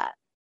something like that.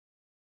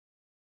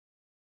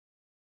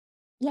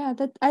 Yeah,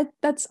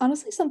 that's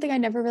honestly something I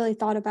never really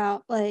thought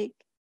about, like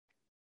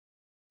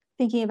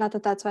thinking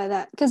about that's why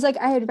that, because like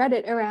I had read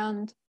it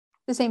around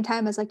the same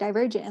time as like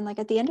Divergent, and like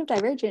at the end of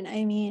Divergent,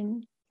 I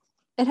mean,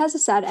 it has a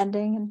sad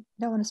ending, and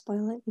I don't want to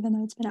spoil it even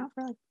though it's been out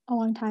for like a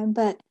long time,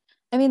 but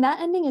I mean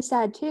that ending is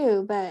sad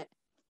too, but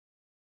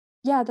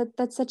Yeah,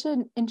 that's such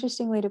an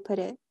interesting way to put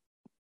it.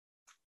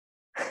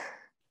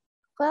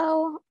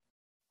 Well,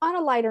 on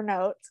a lighter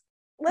note,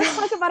 let's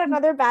talk about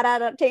another bad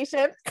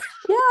adaptation.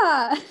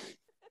 Yeah.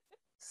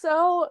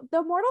 So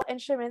the Mortal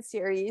Instruments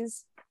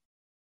series,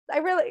 they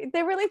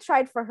really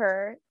tried for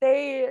her.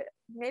 They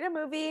made a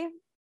movie,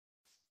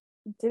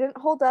 didn't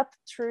hold up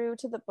true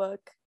to the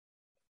book.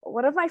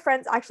 One of my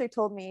friends actually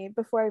told me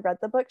before I read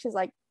the book, she's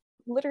like,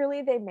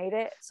 literally they made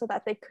it so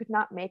that they could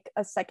not make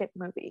a second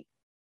movie.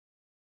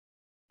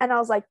 And I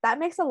was like, that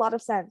makes a lot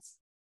of sense.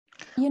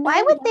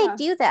 Why would they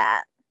do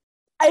that?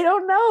 I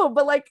don't know,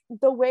 but like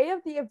the way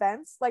of the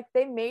events, like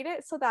they made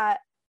it so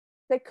that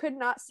they could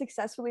not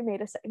successfully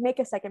make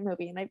a second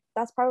movie, and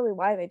that's probably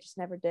why they just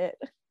never did.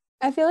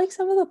 I feel like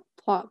some of the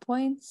plot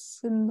points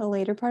in the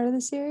later part of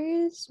the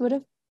series would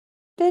have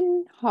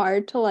been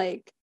hard to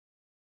like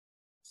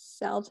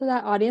sell to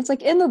that audience.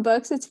 Like in the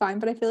books, it's fine,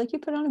 but I feel like you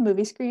put on a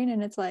movie screen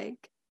and it's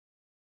like,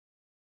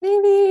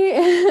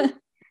 maybe.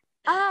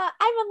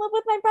 I'm in love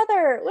with my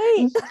brother.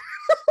 Wait.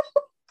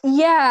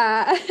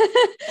 Yeah.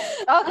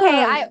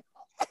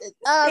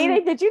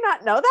 Okay, did you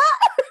not know that?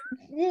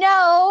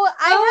 No,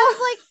 I have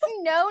like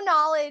no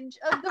knowledge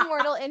of the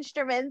Mortal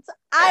Instruments.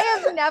 I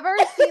have never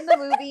seen the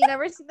movie,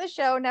 never seen the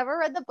show, never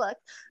read the book.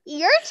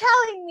 You're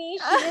telling me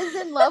she is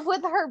in love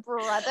with her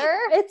brother?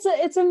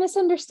 It's a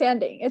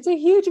misunderstanding. It's a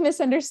huge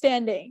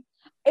misunderstanding.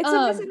 It's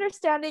a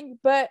misunderstanding,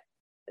 but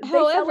they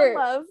however, fell in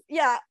love.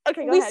 Yeah.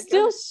 Okay, go ahead. We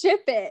still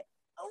ship it.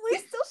 We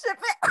still ship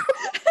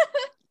it.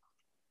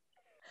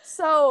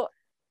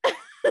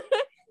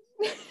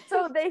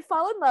 So they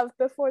fall in love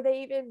before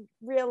they even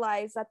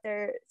realize that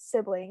they're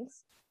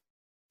siblings.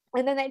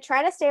 And then they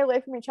try to stay away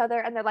from each other,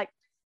 and they're like,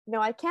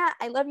 no, I can't.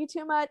 I love you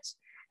too much.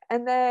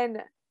 And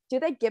then do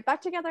they get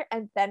back together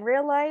and then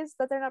realize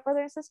that they're not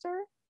brother and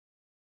sister?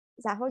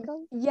 Is that how it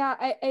goes? Yeah,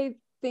 I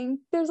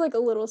think there's like a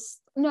little...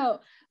 No,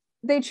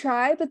 they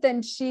try, but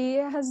then she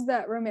has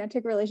that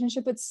romantic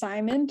relationship with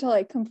Simon to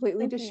like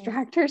completely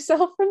distract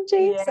herself from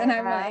James. Yeah. And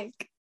I'm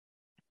like,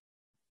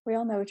 we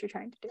all know what you're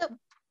trying to do. So,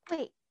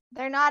 wait,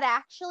 they're not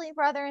actually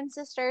brother and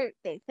sister.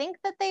 They think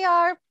that they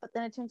are, but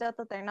then it turns out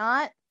that they're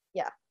not.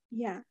 Yeah.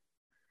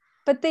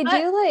 But they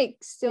do like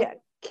still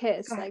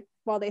kiss like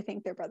while they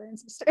think they're brother and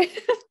sister.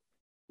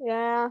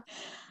 Yeah.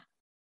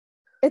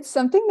 It's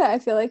something that I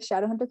feel like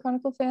Shadowhunter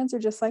Chronicle fans are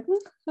just like,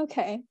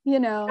 okay, you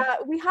know.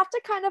 We have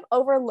to kind of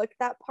overlook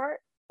that part,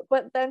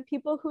 but then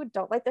people who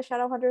don't like the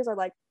Shadowhunters are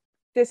like,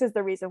 this is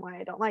the reason why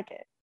I don't like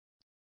it.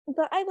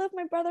 The I love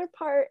my brother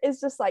part is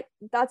just like,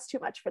 that's too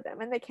much for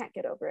them and they can't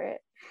get over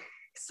it.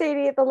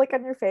 Sadie, the look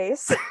on your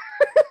face.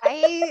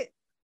 I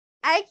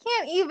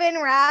can't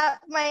even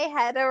wrap my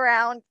head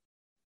around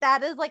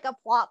that is like a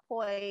plot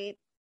point.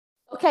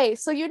 Okay,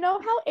 so you know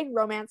how in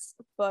romance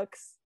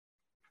books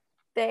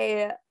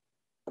they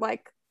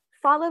like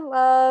fall in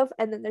love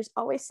and then there's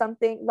always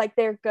something like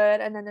they're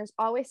good and then there's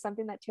always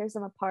something that tears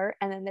them apart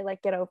and then they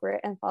like get over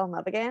it and fall in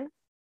love again.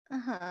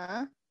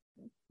 The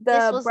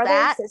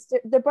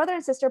brother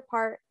and sister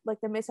part,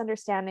 like the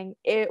misunderstanding,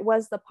 it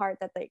was the part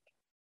that like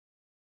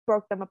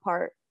broke them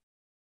apart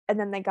and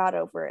then they got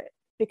over it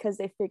because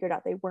they figured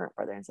out they weren't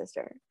brother and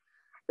sister.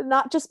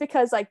 Not just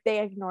because like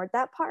they ignored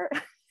that part,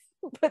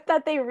 but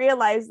that they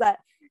realized that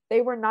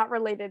they were not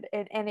related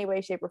in any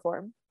way, shape, or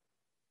form.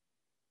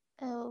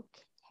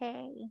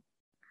 Okay.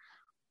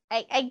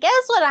 I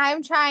guess what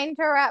I'm trying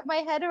to wrap my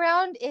head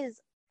around is,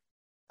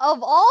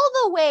 of all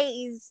the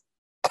ways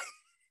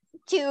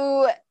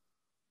to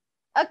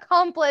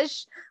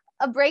accomplish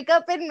a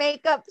breakup and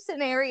makeup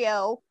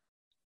scenario,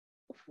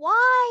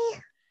 why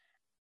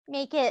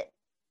make it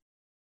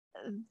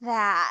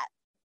that?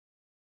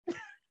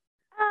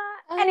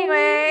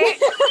 Anyway.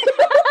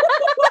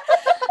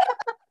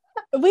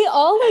 We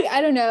all like,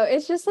 I don't know,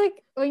 it's just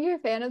like when you're a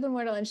fan of the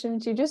Mortal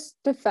Instruments, you just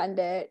defend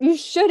it. You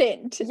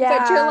shouldn't, but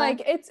you're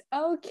like, it's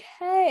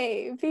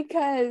okay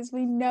because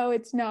we know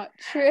it's not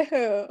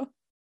true.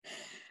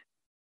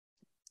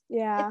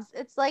 Yeah,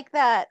 it's like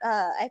that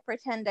I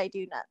pretend I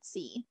do not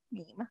see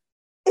meme.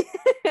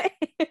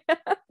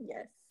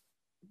 Yes.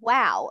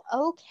 Wow.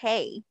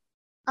 Okay.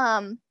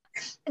 To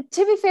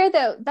be fair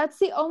though, that's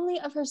the only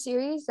of her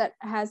series that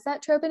has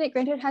that trope in it.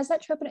 Granted, it has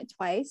that trope in it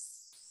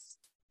twice,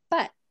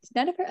 but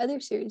none of her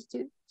other series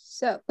do.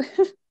 So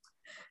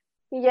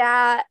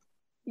yeah,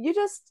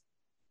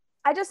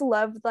 I just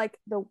love like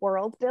the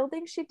world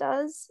building she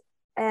does,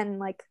 and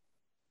like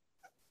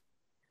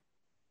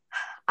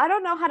I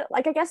don't know how to,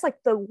 like, I guess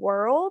like the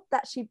world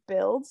that she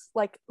builds,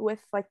 like with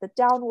like the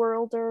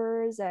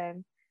downworlders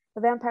and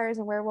the vampires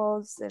and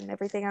werewolves and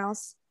everything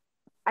else.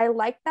 I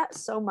like that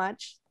so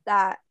much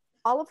that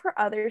all of her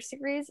other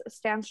series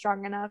stand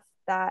strong enough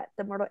that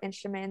the Mortal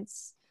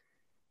Instruments,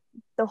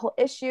 the whole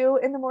issue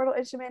in the Mortal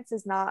Instruments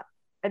is not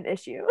an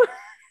issue.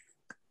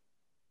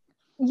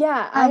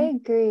 Yeah, I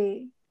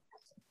agree.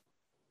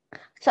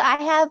 So I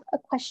have a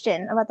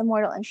question about the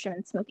Mortal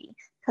Instruments movie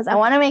because I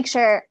want to make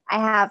sure I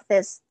have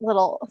this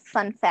little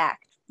fun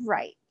fact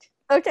right.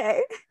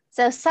 Okay.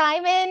 So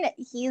Simon,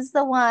 he's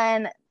the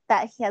one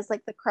that he has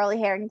like the curly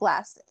hair and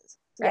glasses,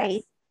 right?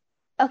 Yes.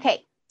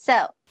 Okay.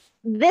 So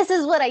this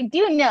is what I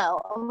do know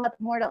about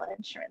the Mortal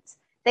Instruments.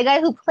 The guy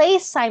who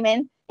plays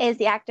Simon is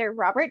the actor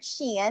Robert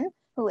Sheehan,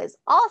 who is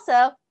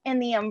also in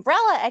the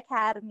Umbrella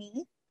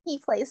Academy. He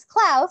plays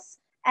Klaus,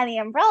 and the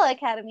Umbrella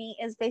Academy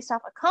is based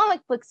off a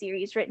comic book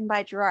series written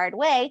by Gerard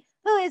Way,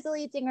 who is the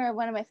lead singer of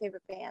one of my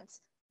favorite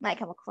bands, My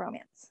Chemical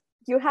Romance.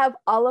 You have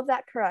all of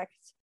that correct.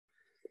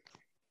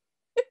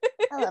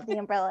 I love the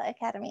Umbrella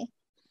Academy.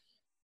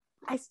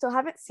 I still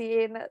haven't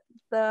seen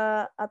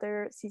the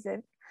other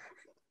season.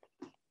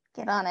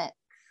 Get on it.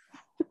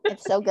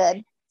 It's so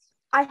good.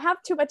 I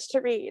have too much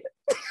to read.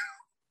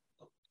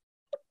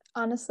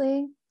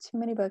 Honestly, too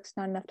many books,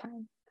 not enough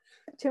time.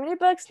 Too many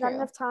books, True. not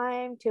enough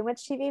time. Too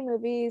much TV,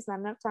 movies, not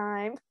enough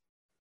time.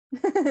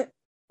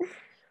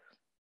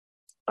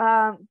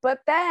 But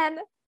then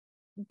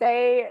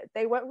they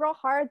went real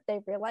hard.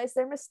 They realized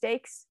their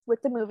mistakes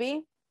with the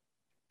movie,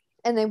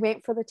 and they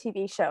went for the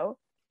TV show.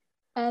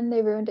 And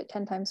they ruined it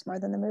 10 times more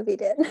than the movie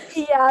did.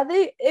 Yeah,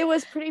 it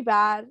was pretty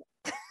bad.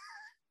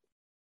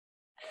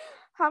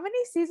 How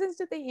many seasons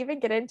did they even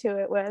get into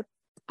it with?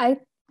 I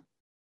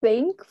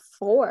think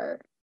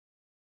 4.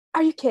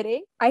 Are you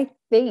kidding? I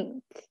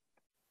think.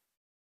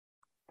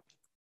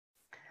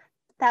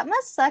 That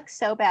must suck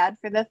so bad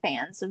for the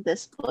fans of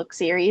this book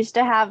series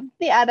to have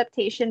the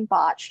adaptation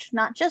botched,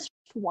 not just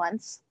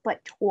once,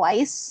 but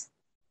twice.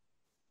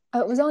 Oh,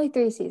 it was only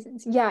 3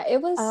 seasons. Yeah,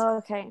 it was. Oh,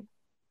 okay.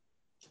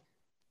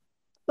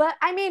 But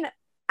I mean,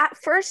 at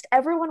first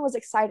everyone was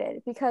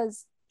excited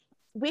because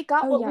we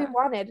got what we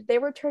wanted. They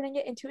were turning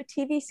it into a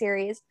TV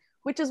series,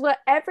 which is what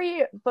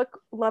every book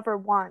lover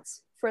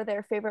wants for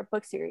their favorite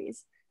book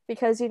series.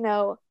 Because, you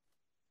know,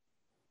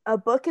 a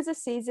book is a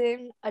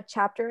season, a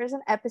chapter is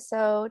an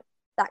episode,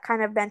 that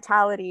kind of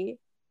mentality.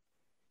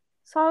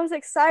 So I was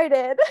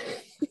excited.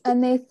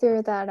 And they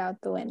threw that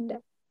out the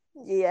window.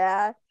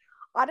 Yeah.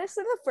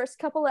 Honestly, the first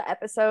couple of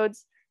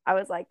episodes, I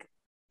was like,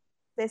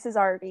 this is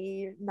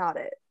already not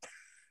it.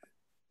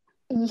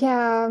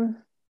 Yeah.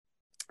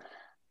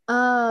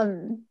 I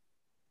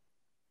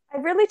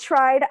really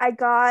tried. I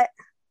got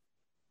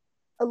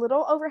a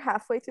little over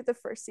halfway through the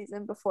first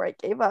season before I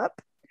gave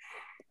up.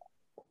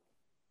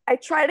 I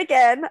tried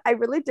again. I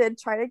really did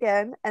try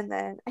again, and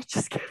then I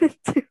just couldn't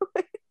do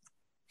it.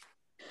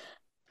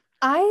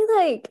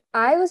 I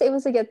was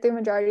able to get through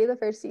majority of the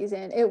first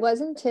season. It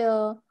wasn't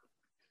until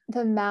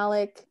the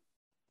Malik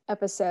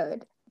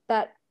episode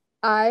that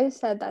I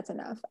said that's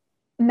enough.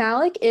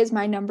 Malik is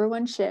my number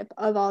one ship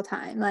of all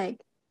time. Like,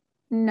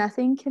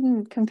 nothing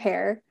can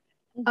compare.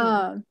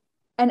 Mm-hmm.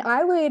 And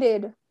I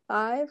waited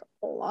 5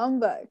 long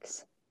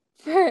books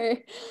for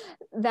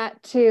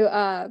that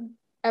to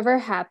ever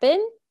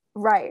happen.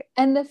 Right.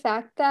 And the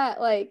fact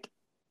that, like,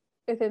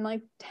 within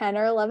like 10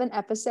 or 11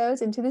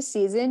 episodes into the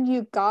season,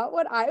 you got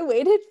what I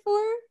waited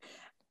for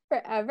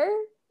forever.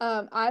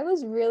 I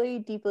was really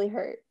deeply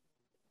hurt.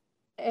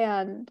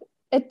 And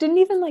it didn't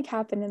even like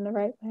happen in the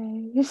right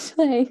way. It's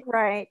like,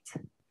 right.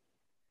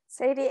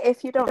 Sadie,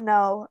 if you don't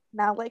know,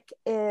 Malik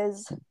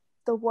is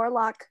the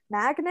warlock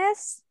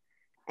Magnus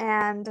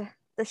and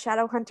the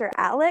shadow hunter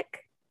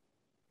Alec.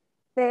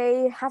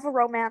 They have a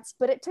romance,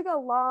 but it took a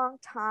long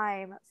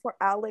time for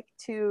Alec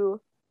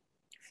to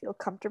feel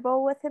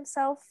comfortable with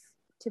himself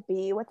to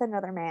be with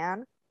another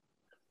man.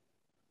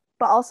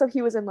 But also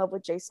he was in love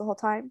with Jace the whole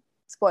time.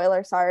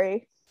 Spoiler,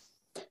 sorry.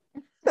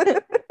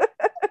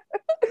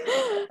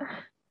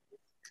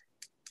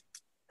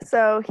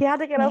 So he had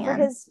to get over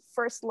his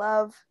first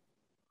love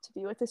to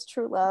be with his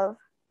true love.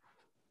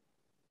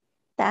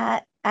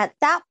 That at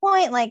that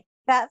point, like,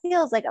 that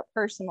feels like a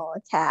personal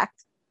attack.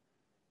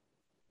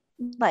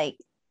 Like,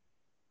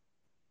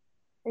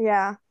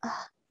 yeah,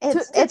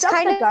 it's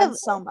kind of done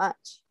so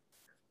much.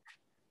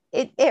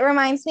 It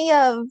reminds me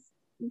of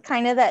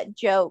kind of that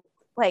joke,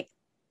 like,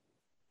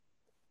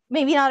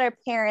 maybe not our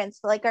parents,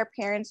 but like our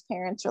parents'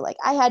 parents are like,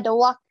 I had to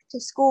walk to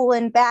school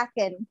and back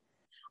in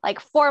like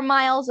 4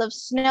 miles of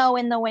snow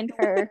in the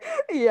winter.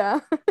 Yeah.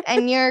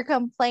 And you're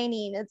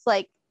complaining. It's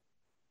like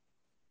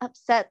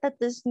upset that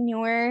this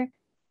newer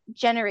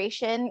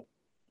generation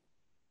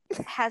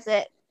has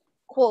it,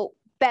 quote,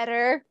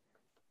 better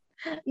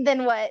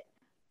than what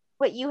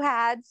you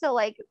had. So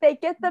like, they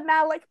get the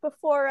Malik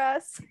before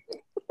us.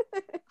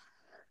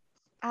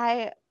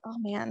 oh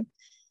man,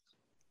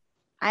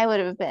 I would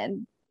have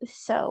been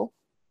so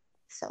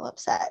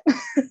upset.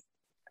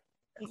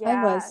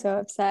 Yeah. I was so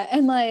upset.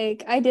 And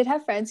like, I did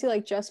have friends who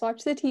like just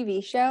watched the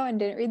TV show and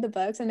didn't read the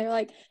books, and they're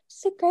like,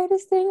 it's the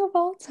greatest thing of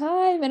all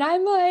time. And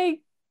I'm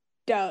like,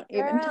 don't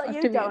even talk to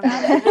me about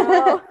it.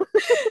 No.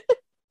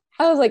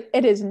 I was like,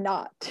 it is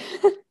not.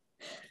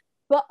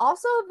 But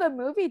also the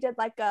movie did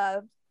like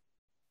a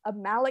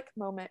Malik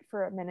moment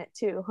for a minute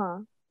too,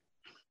 huh?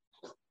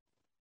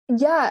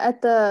 Yeah,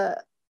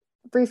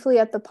 briefly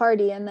at the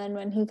party, and then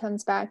when he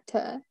comes back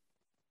to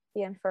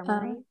the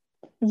infirmary.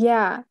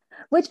 Yeah,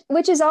 which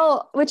is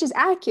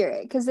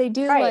accurate, because they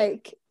do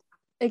like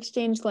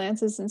exchange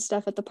glances and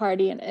stuff at the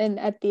party and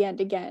at the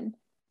end again.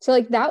 So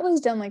like that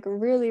was done like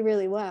really,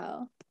 really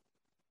well.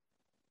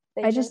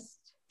 I just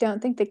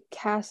don't think the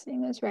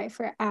casting was right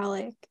for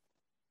Alec.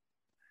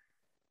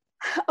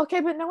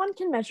 Okay, but no one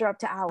can measure up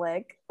to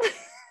Alec.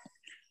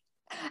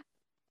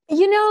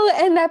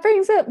 And that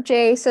brings up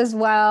Jace as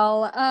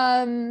well.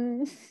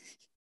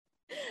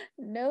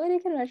 Nobody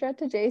can measure up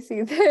to Jace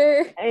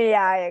either.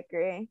 Yeah, I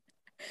agree.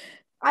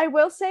 I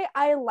will say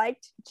I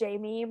liked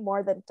Jamie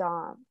more than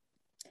Dom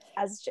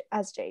as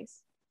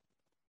Jace.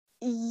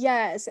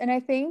 Yes, and I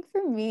think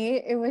for me,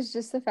 it was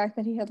just the fact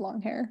that he had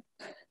long hair.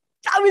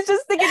 I was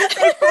just thinking the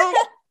same thing.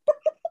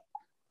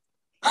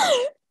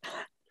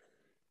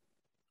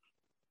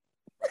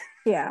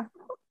 Yeah.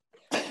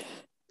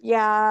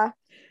 Yeah.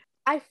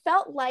 I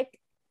felt like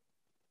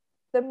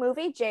the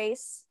movie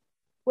Jace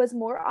was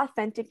more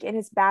authentic in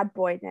his bad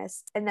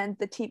boyness, and then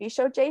the TV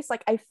show Jace,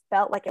 like I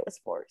felt like it was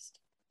forced.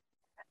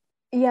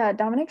 Yeah,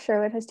 Dominic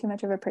Sherwood has too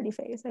much of a pretty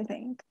face, I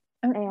think.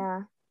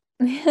 Yeah.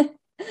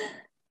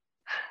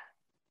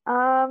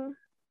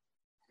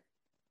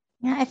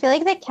 Yeah, I feel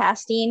like the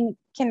casting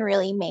can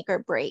really make or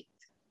break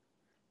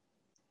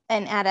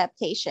an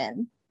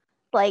adaptation.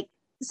 Like,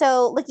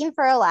 so Looking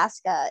for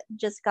Alaska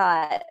just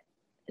got,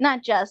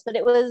 not just, but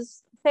it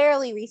was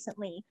fairly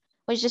recently,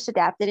 was just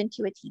adapted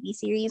into a TV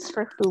series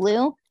for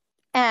Hulu.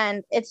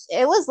 And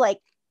it was like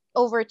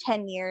over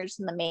 10 years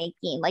in the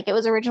making. Like, it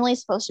was originally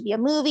supposed to be a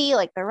movie,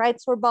 like the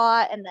rights were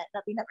bought, and then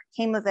nothing ever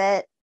came of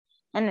it.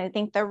 And I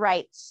think the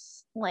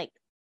rights, like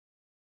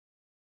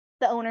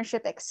the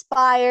ownership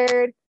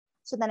expired.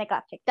 So then it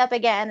got picked up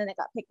again, and it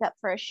got picked up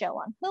for a show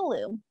on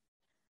Hulu.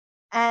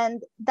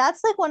 And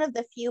that's like one of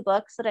the few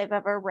books that I've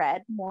ever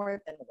read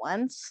more than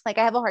once. Like,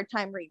 I have a hard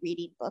time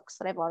rereading books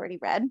that I've already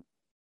read.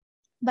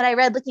 But I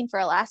read Looking for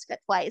Alaska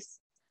twice.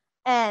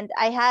 And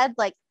I had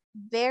like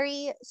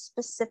very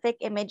specific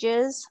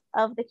images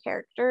of the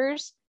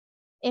characters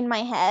in my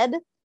head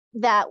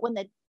that when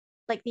the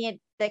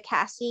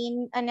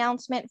casting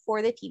announcement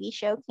for the TV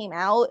show came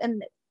out,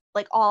 and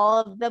like all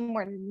of them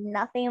were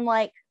nothing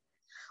like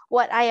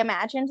what I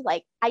imagined.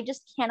 Like, I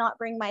just cannot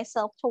bring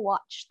myself to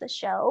watch the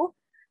show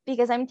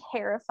because I'm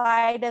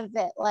terrified of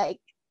it like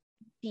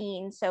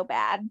being so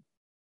bad.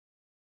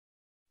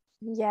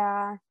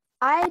 Yeah.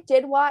 I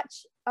did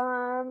watch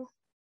a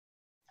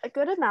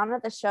good amount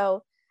of the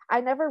show.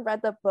 I never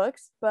read the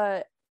books,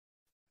 but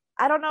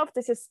I don't know if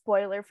this is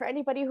spoiler for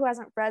anybody who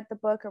hasn't read the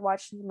book or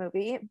watched the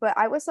movie, but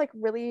I was like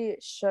really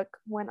shook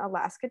when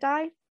Alaska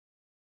died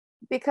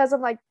because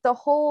I'm like, the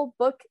whole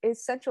book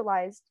is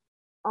centralized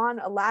on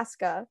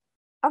Alaska.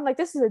 I'm like,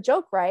 this is a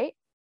joke, right?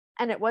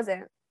 And it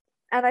wasn't.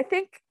 And I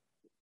think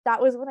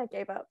that was when I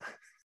gave up.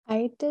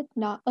 I did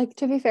not, like,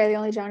 to be fair, the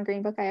only John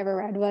Green book I ever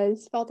read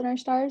was Fault in Our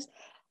Stars.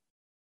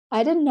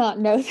 I did not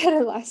know that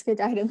Alaska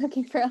died in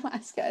Looking for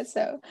Alaska,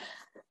 so.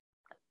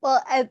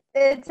 Well,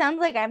 it sounds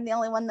like I'm the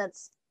only one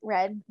that's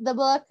read the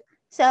book.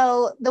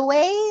 So the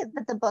way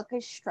that the book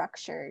is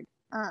structured,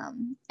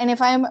 and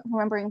if I'm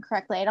remembering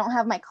correctly, I don't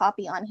have my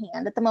copy on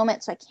hand at the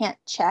moment, so I can't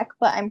check,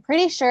 but I'm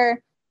pretty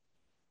sure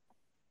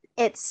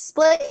it's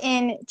split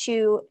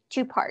into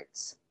two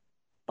parts,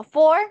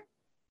 before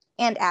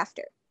and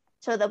after.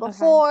 So the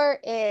before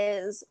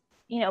is,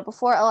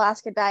 before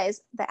Alaska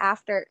dies. The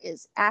after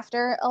is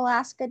after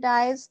Alaska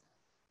dies.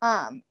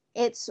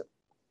 It's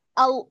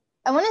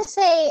I want to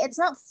say it's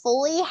not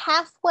fully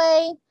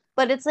halfway,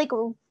 but it's like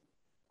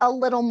a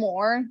little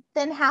more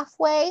than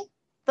halfway.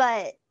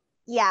 But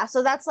yeah,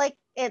 so that's like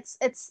it's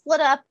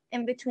split up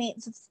in between.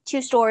 So it's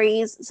two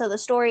stories. So the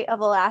story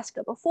of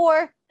Alaska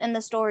before and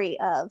the story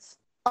of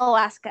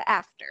Alaska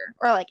after,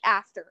 or like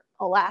after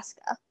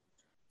Alaska.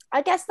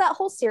 I guess that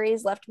whole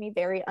series left me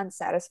very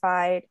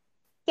unsatisfied.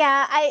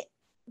 Yeah,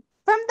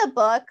 from the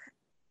book,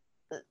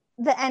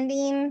 the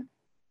ending,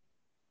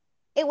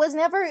 you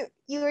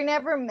were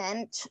never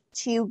meant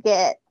to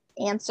get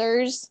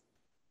answers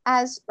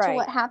as to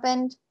what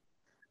happened.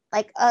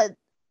 Like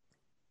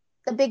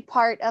the big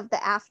part of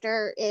the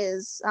after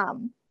is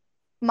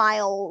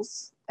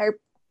Miles, or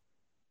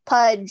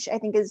Pudge, I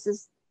think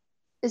is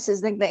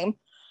his nickname.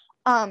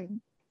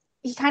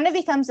 He kind of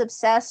becomes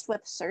obsessed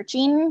with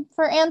searching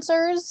for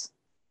answers,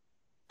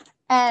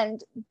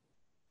 and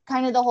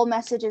kind of the whole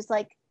message is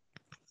like,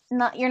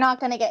 you're not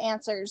going to get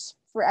answers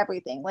for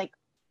everything. Like,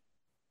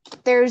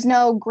 there's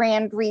no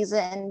grand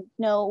reason,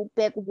 no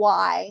big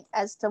why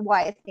as to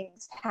why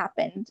things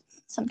happened.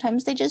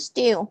 Sometimes they just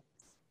do.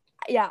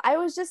 Yeah,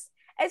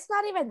 it's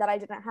not even that I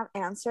didn't have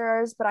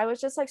answers, but I was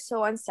just like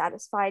so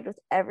unsatisfied with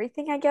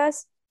everything, I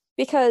guess,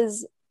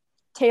 because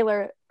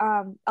Taylor,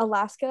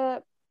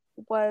 Alaska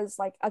was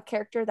like a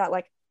character that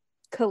like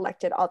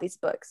collected all these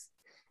books.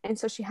 And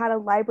so she had a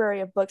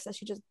library of books that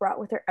she just brought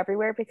with her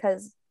everywhere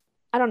because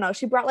I don't know,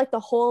 she brought like the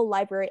whole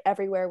library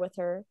everywhere with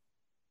her.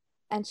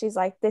 And she's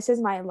like, this is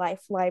my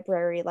life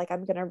library. Like,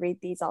 I'm going to read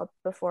these all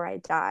before I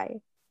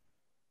die.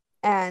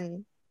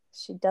 And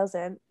she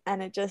doesn't.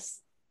 And it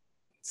just,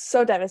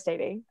 so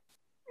devastating.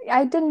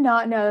 I did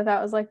not know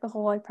that was like the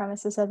whole like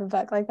premises of the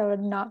book. Like, that would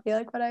not be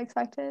like what I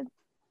expected.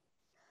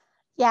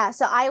 Yeah,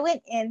 so I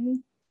went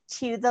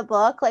into the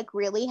book like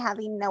really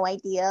having no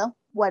idea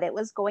what it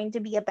was going to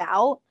be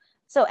about.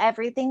 So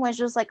everything was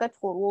just like a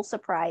total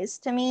surprise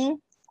to me.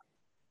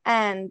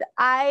 And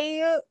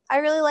I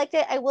really liked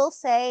it. I will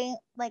say,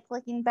 like,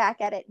 looking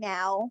back at it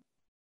now,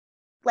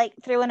 like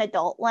through an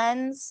adult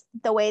lens,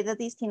 the way that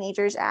these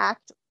teenagers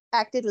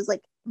acted was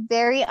like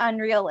very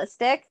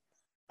unrealistic.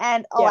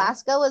 And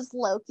Alaska was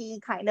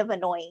low-key kind of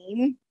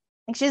annoying.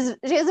 Like she has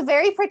a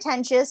very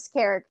pretentious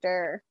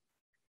character.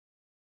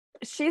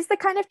 She's the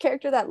kind of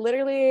character that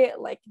literally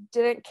like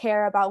didn't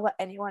care about what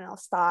anyone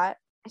else thought,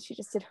 and she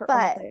just did her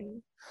own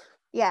thing.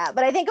 Yeah,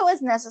 but I think it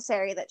was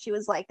necessary that she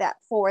was like that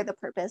for the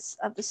purpose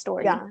of the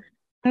story. Yeah.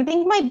 I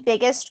think my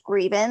biggest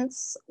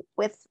grievance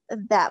with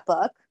that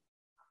book,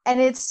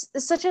 and it's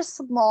such a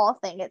small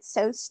thing, it's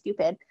so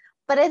stupid,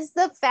 but it's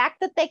the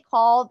fact that they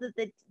call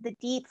the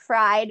deep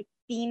fried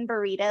bean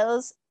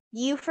burritos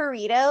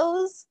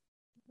Euphouritos.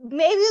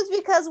 Maybe it's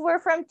because we're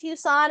from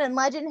Tucson and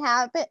legend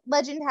has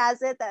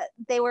it that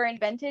they were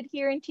invented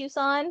here in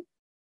Tucson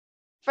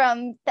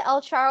from the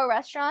El Charro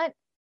restaurant.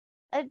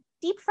 A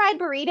deep fried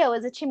burrito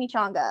is a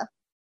chimichanga.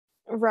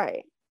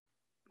 Right.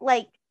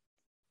 Like,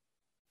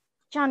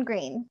 John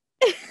Green.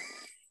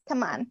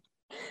 Come on.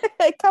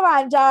 Come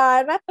on,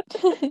 John.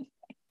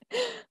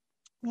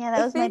 Yeah,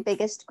 that was my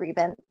biggest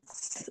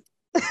grievance.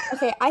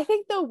 Okay, I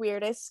think the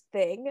weirdest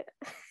thing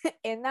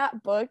in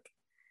that book,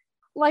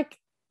 like,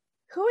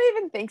 who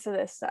even thinks of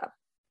this stuff?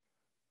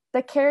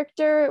 The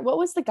character, what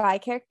was the guy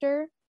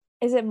character?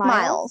 Is it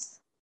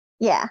Miles?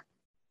 Yeah.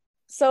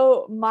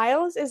 So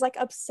Miles is like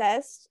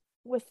obsessed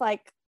with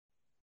like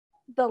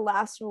the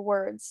last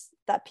words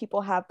that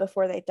people have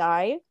before they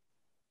die.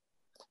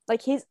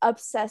 Like he's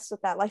obsessed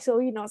with that. Like, so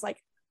you know, it's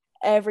like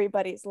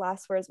everybody's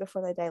last words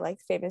before they die, like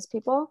famous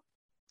people.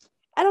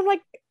 And I'm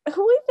like,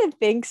 who even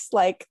thinks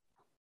of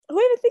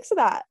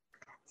that?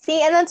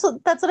 See, and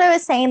that's what I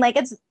was saying. Like,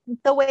 it's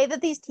the way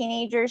that these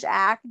teenagers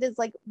act is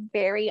like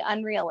very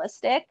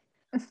unrealistic.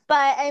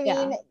 But I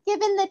mean,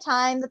 given the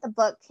time that the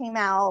book came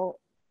out,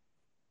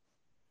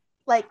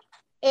 like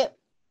it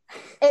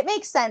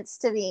makes sense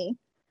to me.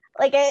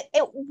 Like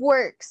it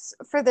works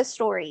for the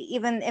story,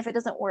 even if it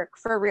doesn't work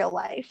for real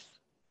life.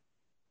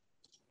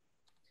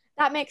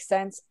 That makes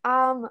sense.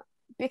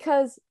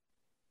 Because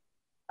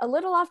a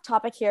little off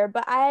topic here,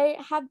 but I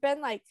have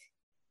been like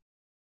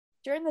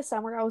during the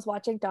summer I was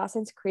watching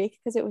Dawson's Creek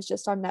because it was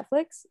just on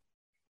Netflix.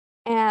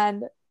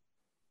 And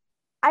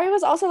I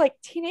was also like,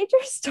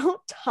 teenagers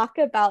don't talk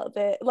about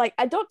this. Like,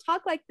 I don't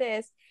talk like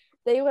this.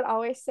 They would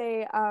always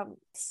say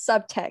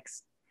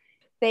subtext.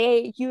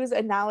 They use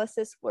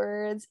analysis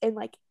words in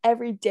like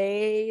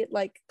everyday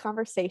like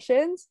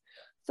conversations.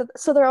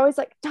 So they're always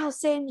like,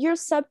 Dawson, your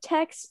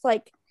subtext,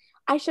 like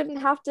I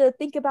shouldn't have to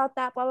think about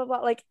that, blah, blah, blah.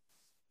 Like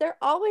they're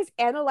always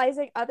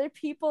analyzing other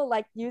people,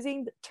 like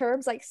using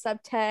terms like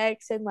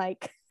subtext and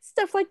like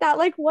stuff like that.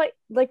 Like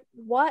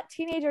what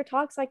teenager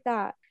talks like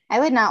that?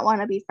 I would not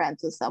want to be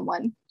friends with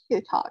someone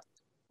who talked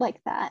like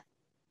that.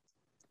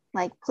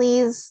 Like,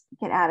 please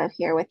get out of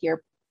here with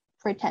your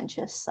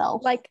pretentious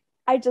self. Like,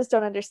 I just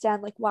don't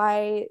understand like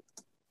why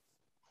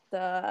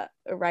the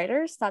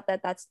writers thought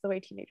that that's the way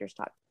teenagers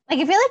talk. Like,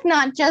 I feel like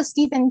not just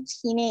even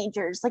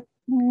teenagers, like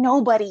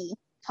nobody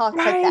talks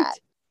like that.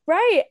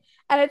 Right.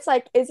 And it's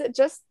like, is it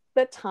just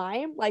the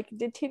time? Like,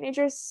 did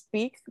teenagers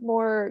speak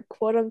more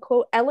quote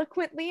unquote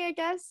eloquently, I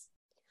guess?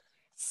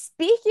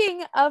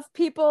 Speaking of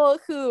people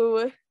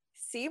who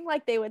seem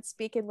like they would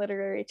speak in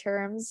literary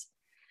terms,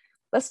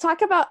 let's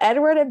talk about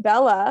Edward and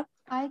Bella.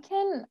 I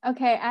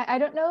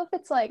don't know if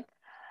it's like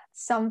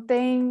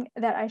something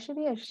that I should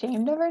be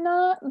ashamed of or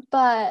not,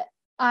 but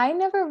I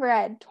never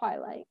read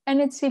Twilight. And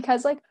it's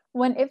because like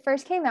when it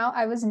first came out,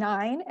 I was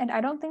 9 and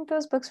I don't think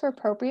those books were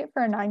appropriate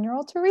for a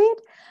 9-year-old to read.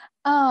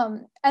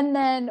 And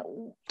then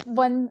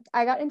when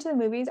I got into the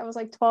movies, I was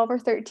like 12 or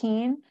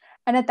 13.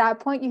 And at that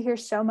point, you hear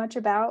so much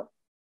about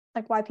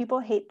like why people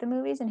hate the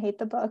movies and hate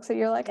the books that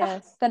you're like,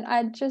 yes. Then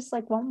I just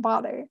like won't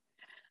bother.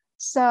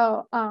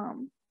 So,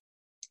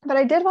 but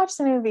I did watch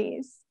the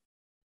movies.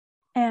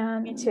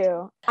 And me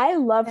too. I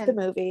love the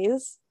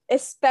movies,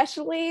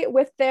 especially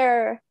with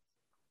their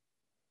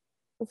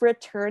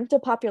return to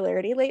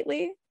popularity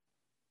lately.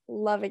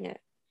 Loving it.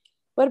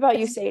 What about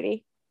you,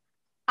 Sadie?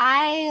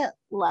 I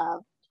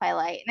love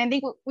Twilight, and I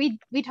think we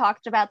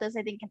talked about this,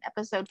 I think in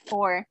episode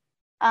 4.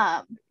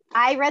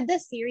 I read the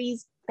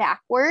series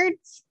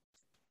backwards.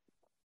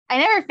 I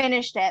never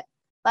finished it,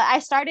 but I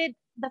started,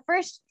 the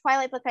first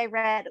Twilight book I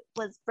read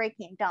was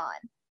Breaking Dawn,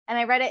 and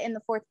I read it in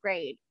the 4th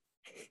grade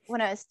when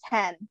I was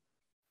 10.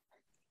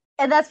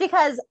 And that's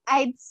because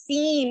I'd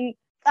seen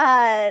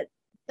all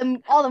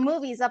the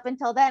movies up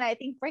until then. I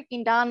think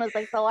Breaking Dawn was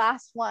like the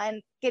last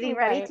one getting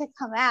ready to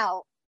come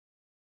out.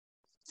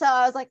 So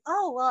I was like,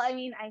 oh, well, I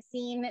mean, I've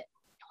seen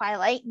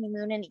Twilight and the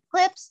Moon and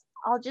Eclipse.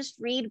 I'll just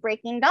read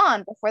Breaking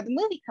Dawn before the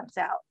movie comes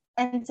out.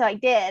 And so I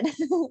did.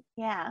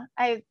 Yeah.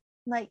 I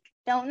like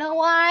don't know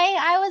why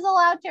I was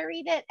allowed to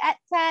read it at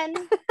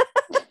 10,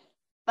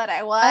 but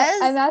I was.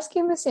 I'm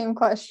asking the same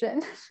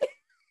question.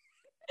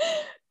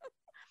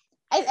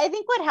 I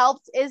think what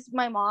helped is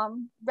my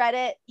mom read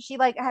it. She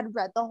like had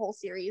read the whole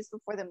series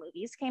before the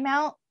movies came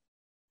out.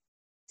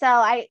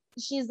 So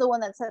she's the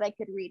one that said I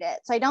could read it.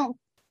 So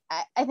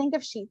I think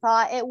if she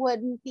thought it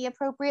wouldn't be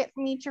appropriate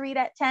for me to read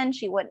at 10,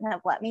 she wouldn't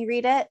have let me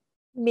read it.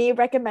 Me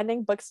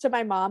recommending books to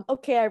my mom.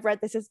 Okay, I've read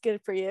this, is good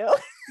for you.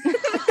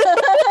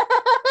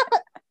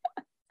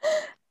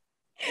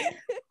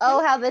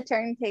 Oh, how the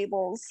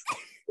turntables.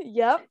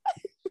 Yep.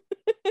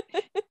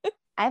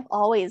 I've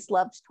always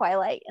loved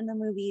Twilight in the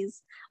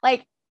movies.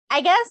 Like,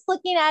 I guess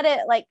looking at it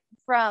like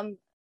from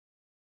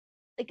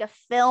like a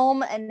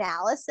film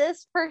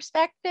analysis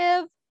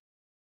perspective,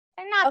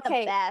 they're not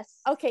the best.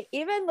 Okay,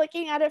 even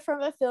looking at it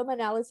from a film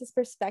analysis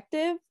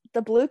perspective,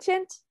 the blue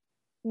tint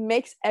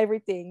makes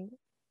everything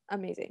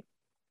amazing.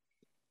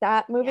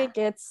 That movie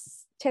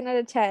gets 10 out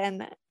of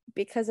 10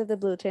 because of the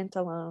blue tint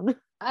alone.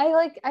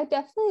 I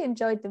definitely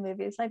enjoyed the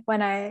movies, like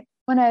when I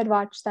had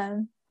watched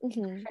them.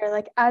 Mm-hmm. Or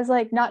like as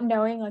like not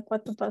knowing like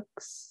what the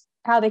books,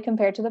 how they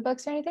compare to the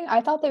books or anything.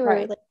 I thought they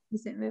were like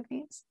decent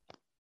movies.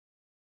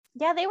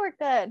 Yeah, they were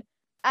good.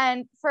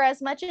 And for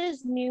as much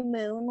as New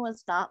Moon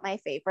was not my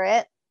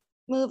favorite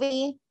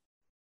movie,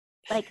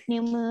 like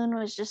New Moon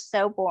was just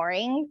so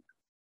boring.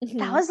 Mm-hmm.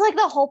 That was like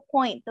the whole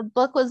point. The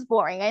book was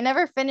boring. I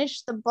never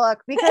finished the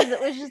book because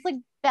it was just like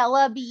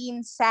Bella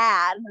being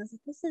sad. And I was like,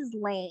 this is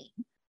lame.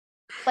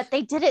 But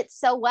they did it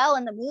so well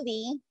in the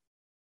movie.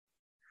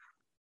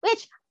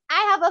 Which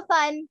I have a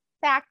fun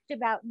fact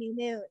about New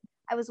Moon.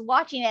 I was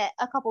watching it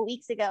a couple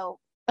weeks ago.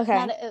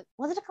 Okay.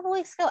 Was it a couple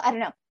weeks ago? I don't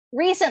know.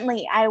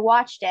 Recently, I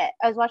watched it.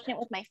 I was watching it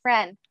with my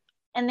friend.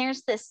 And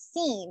there's this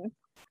scene.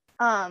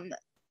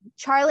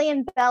 Charlie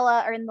and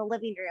Bella are in the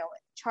living room.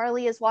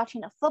 Charlie is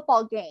watching a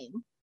football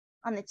game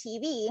on the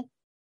TV.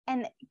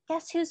 And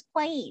guess who's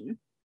playing?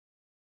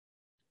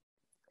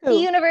 Who? The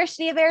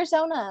University of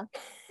Arizona.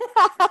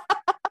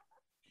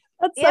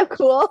 That's so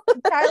cool.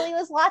 Charlie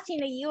was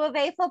watching a U of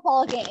A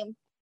football game.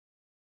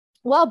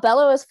 Well,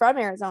 Bella was from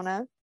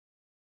Arizona.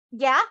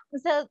 Yeah?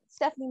 So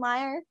Stephenie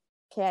Meyer.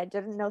 Okay, I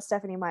didn't know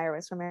Stephenie Meyer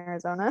was from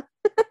Arizona.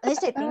 At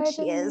least I think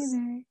she is.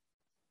 Either.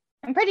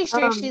 I'm pretty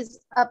sure she's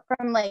up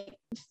from like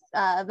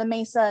the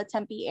Mesa,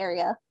 Tempe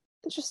area.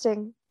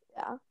 Interesting.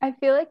 Yeah. I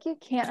feel like you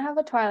can't have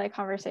a Twilight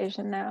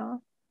conversation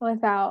now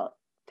without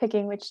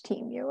picking which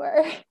team you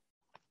were.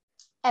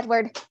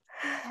 Edward.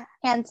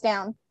 Hands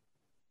down.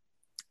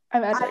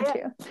 I'm Edward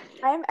too.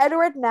 I'm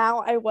Edward now.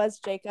 I was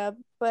Jacob,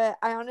 but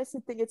I honestly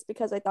think it's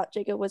because I thought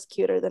Jacob was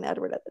cuter than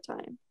Edward at the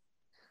time.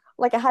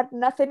 Like, it had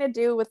nothing to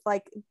do with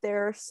like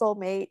their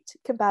soulmate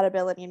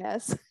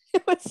compatibilityness.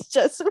 It was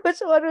just which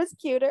one was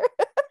cuter.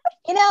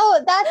 You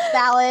know, that's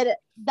valid.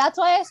 That's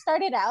why I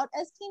started out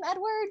as Team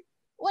Edward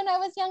when I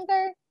was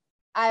younger.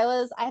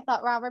 I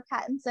thought Robert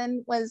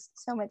Pattinson was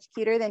so much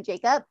cuter than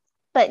Jacob.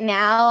 But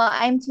now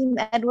I'm Team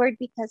Edward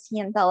because he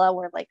and Bella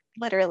were like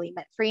literally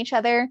meant for each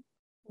other.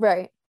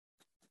 Right.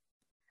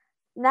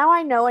 Now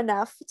I know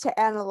enough to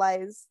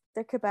analyze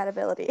their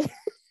compatibility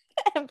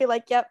and be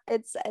like, yep,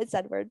 it's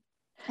Edward.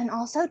 And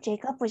also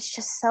Jacob was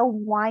just so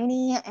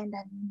whiny and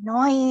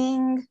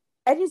annoying.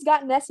 And he's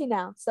got Nessie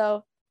now,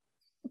 so.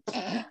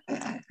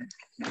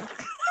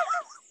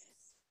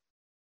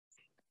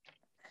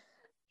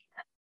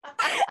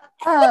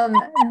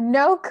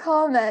 No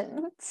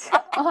comment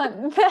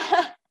on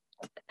that.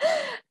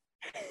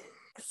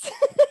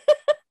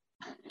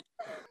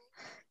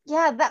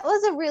 Yeah, that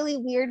was a really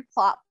weird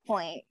plot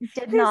point.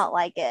 Did not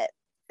like it.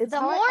 The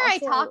more I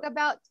talk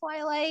about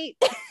Twilight,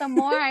 the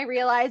more I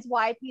realize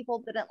why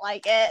people didn't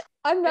like it.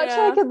 I'm not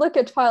sure I could look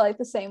at Twilight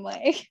the same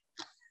way.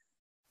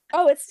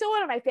 Oh, it's still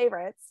one of my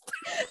favorites.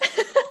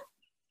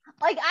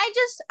 Like, I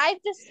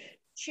just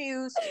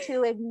choose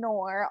to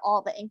ignore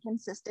all the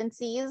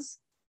inconsistencies.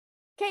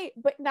 Okay,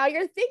 but now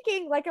you're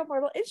thinking like a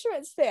Mortal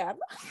Instruments fan.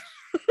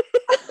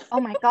 Oh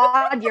my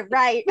god, you're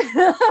right.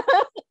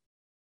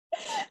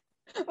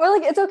 We're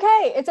like, it's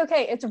okay.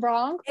 It's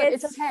wrong, but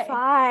it's okay.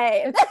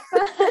 Fine. It's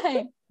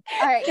fine.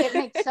 All right, it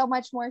makes so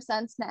much more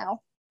sense now.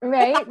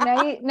 Right?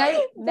 Now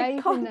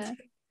you can.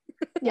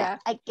 Yeah,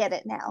 I get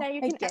it now. Now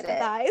you can get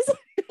empathize.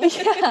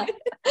 Yeah.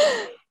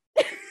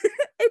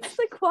 It's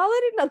the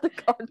quality, not the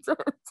content.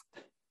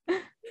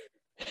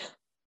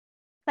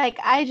 Like,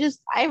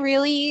 I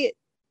really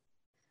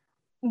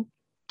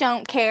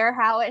don't care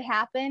how it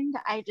happened.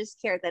 I just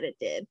care that it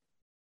did.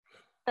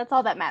 That's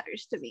all that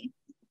matters to me.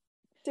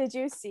 Did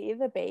you see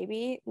the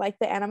baby? Like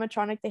the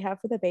animatronic they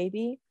have for the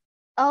baby?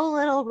 Oh,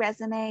 little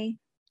resume.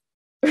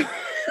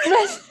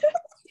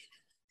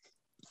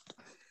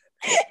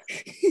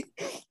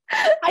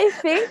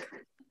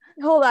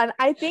 Hold on.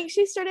 I think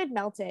she started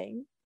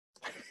melting.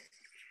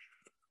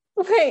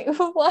 Wait,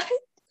 what?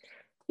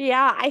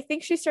 Yeah, I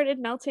think she started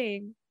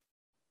melting.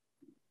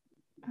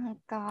 Oh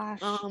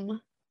gosh.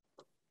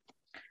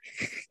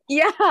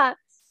 Yeah.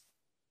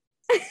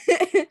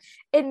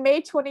 In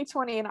May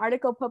 2020, an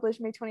article published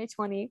May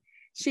 2020,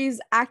 she's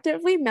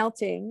actively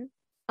melting.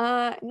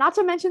 Not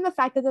to mention the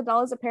fact that the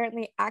doll is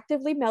apparently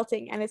actively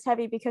melting and it's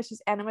heavy because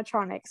she's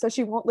animatronic, so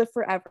she won't live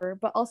forever,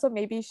 but also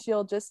maybe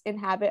she'll just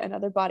inhabit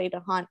another body to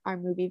haunt our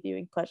movie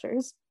viewing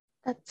pleasures.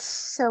 That's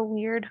so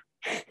weird.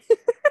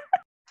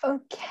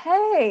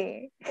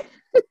 Okay.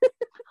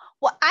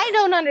 Well, I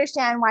don't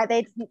understand why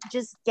they didn't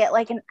just get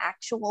like an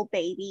actual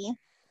baby.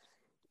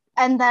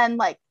 and then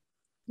like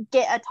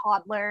get a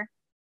toddler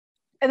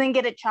and then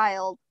get a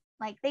child.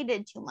 Like they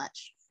did too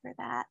much for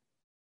that.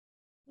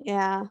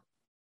 Yeah.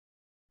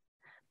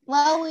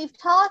 Well, we've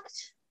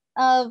talked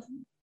of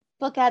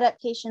book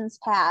adaptations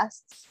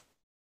past.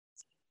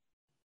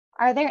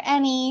 Are there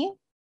any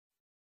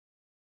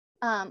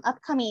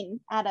upcoming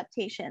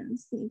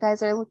adaptations that you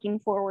guys are looking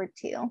forward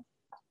to?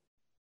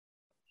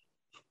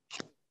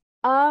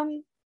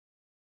 I'm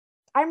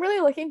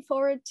really looking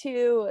forward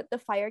to The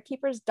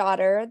Firekeeper's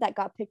Daughter that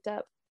got picked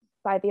up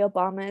by the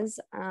Obamas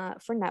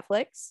for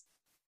Netflix.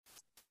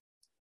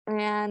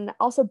 And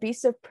also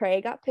Beasts of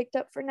Prey got picked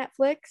up for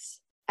Netflix.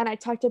 And I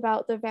talked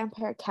about the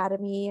Vampire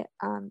Academy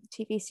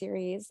TV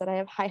series that I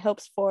have high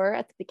hopes for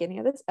at the beginning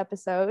of this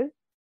episode.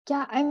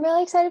 Yeah, I'm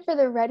really excited for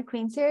the Red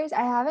Queen series.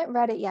 I haven't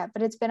read it yet,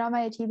 but it's been on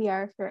my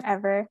TBR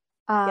forever.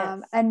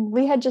 Yes. And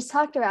we had just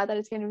talked about that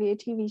it's going to be a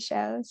TV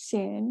show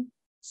soon.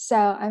 So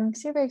I'm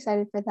super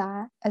excited for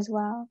that as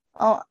well.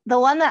 Oh, the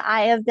one that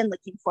I have been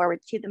looking forward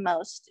to the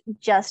most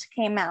just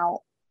came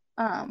out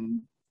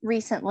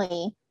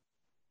recently.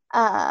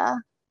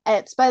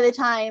 It's by the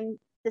time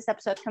this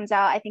episode comes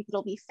out, I think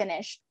it'll be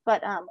finished.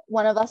 But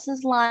One of Us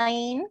is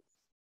Lying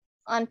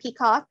on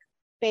Peacock,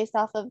 based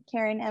off of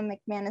Karen M.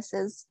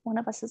 McManus's One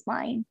of Us is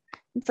Lying.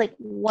 It's like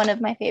one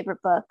of my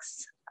favorite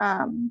books.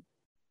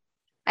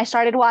 I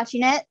started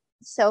watching it.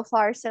 So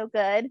far, so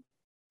good.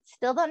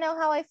 Still don't know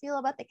how I feel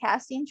about the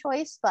casting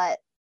choice, but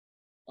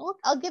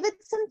I'll give it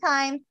some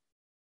time.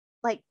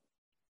 Like,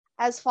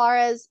 as far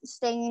as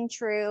staying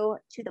true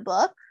to the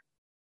book,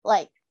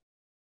 like,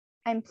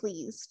 I'm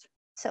pleased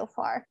so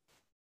far.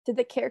 Did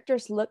the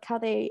characters look how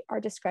they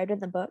are described in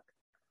the book?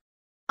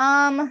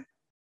 All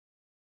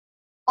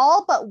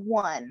but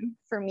one,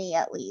 for me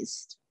at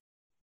least.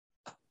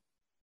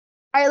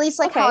 Or at least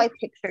like how I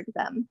pictured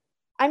them.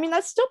 I mean,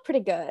 that's still pretty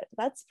good.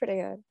 That's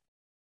pretty good.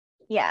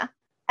 Yeah.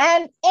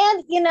 And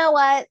you know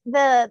what?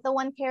 The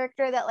one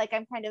character that like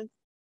I'm kind of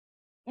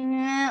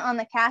on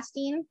the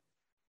casting,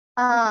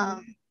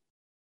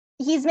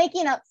 he's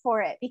making up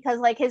for it because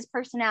like his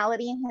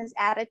personality and his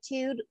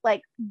attitude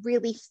like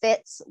really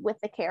fits with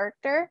the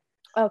character.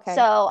 Okay.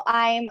 So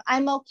I'm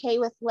okay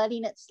with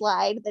letting it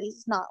slide that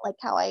he's not like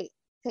how I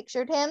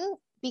pictured him,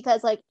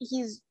 because like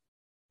he's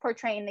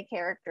portraying the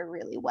character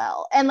really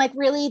well. And like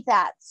really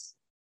that's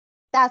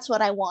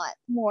what I want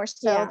more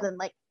so than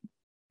like,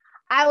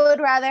 I would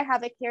rather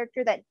have a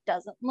character that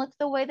doesn't look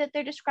the way that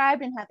they're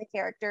described and have the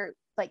character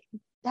like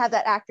have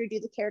that actor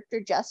do the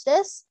character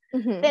justice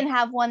than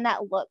have one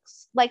that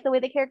looks like the way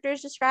the character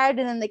is described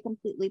and then they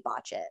completely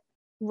botch it.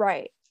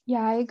 Right.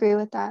 Yeah, I agree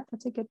with that.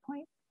 That's a good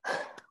point.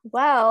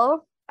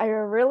 Well, I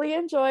really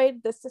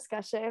enjoyed this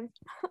discussion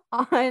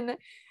on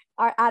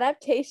our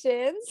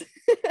adaptations.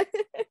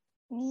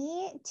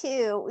 Me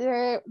too. We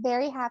were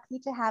very happy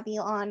to have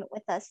you on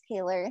with us,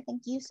 Taylor.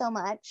 Thank you so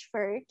much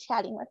for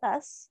chatting with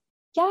us.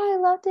 Yeah, I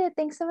loved it.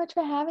 Thanks so much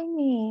for having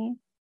me.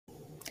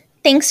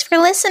 Thanks for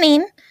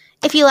listening.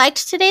 If you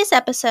liked today's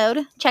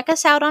episode, check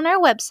us out on our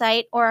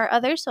website or our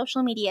other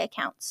social media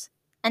accounts.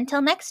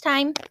 Until next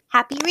time,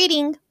 happy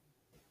reading!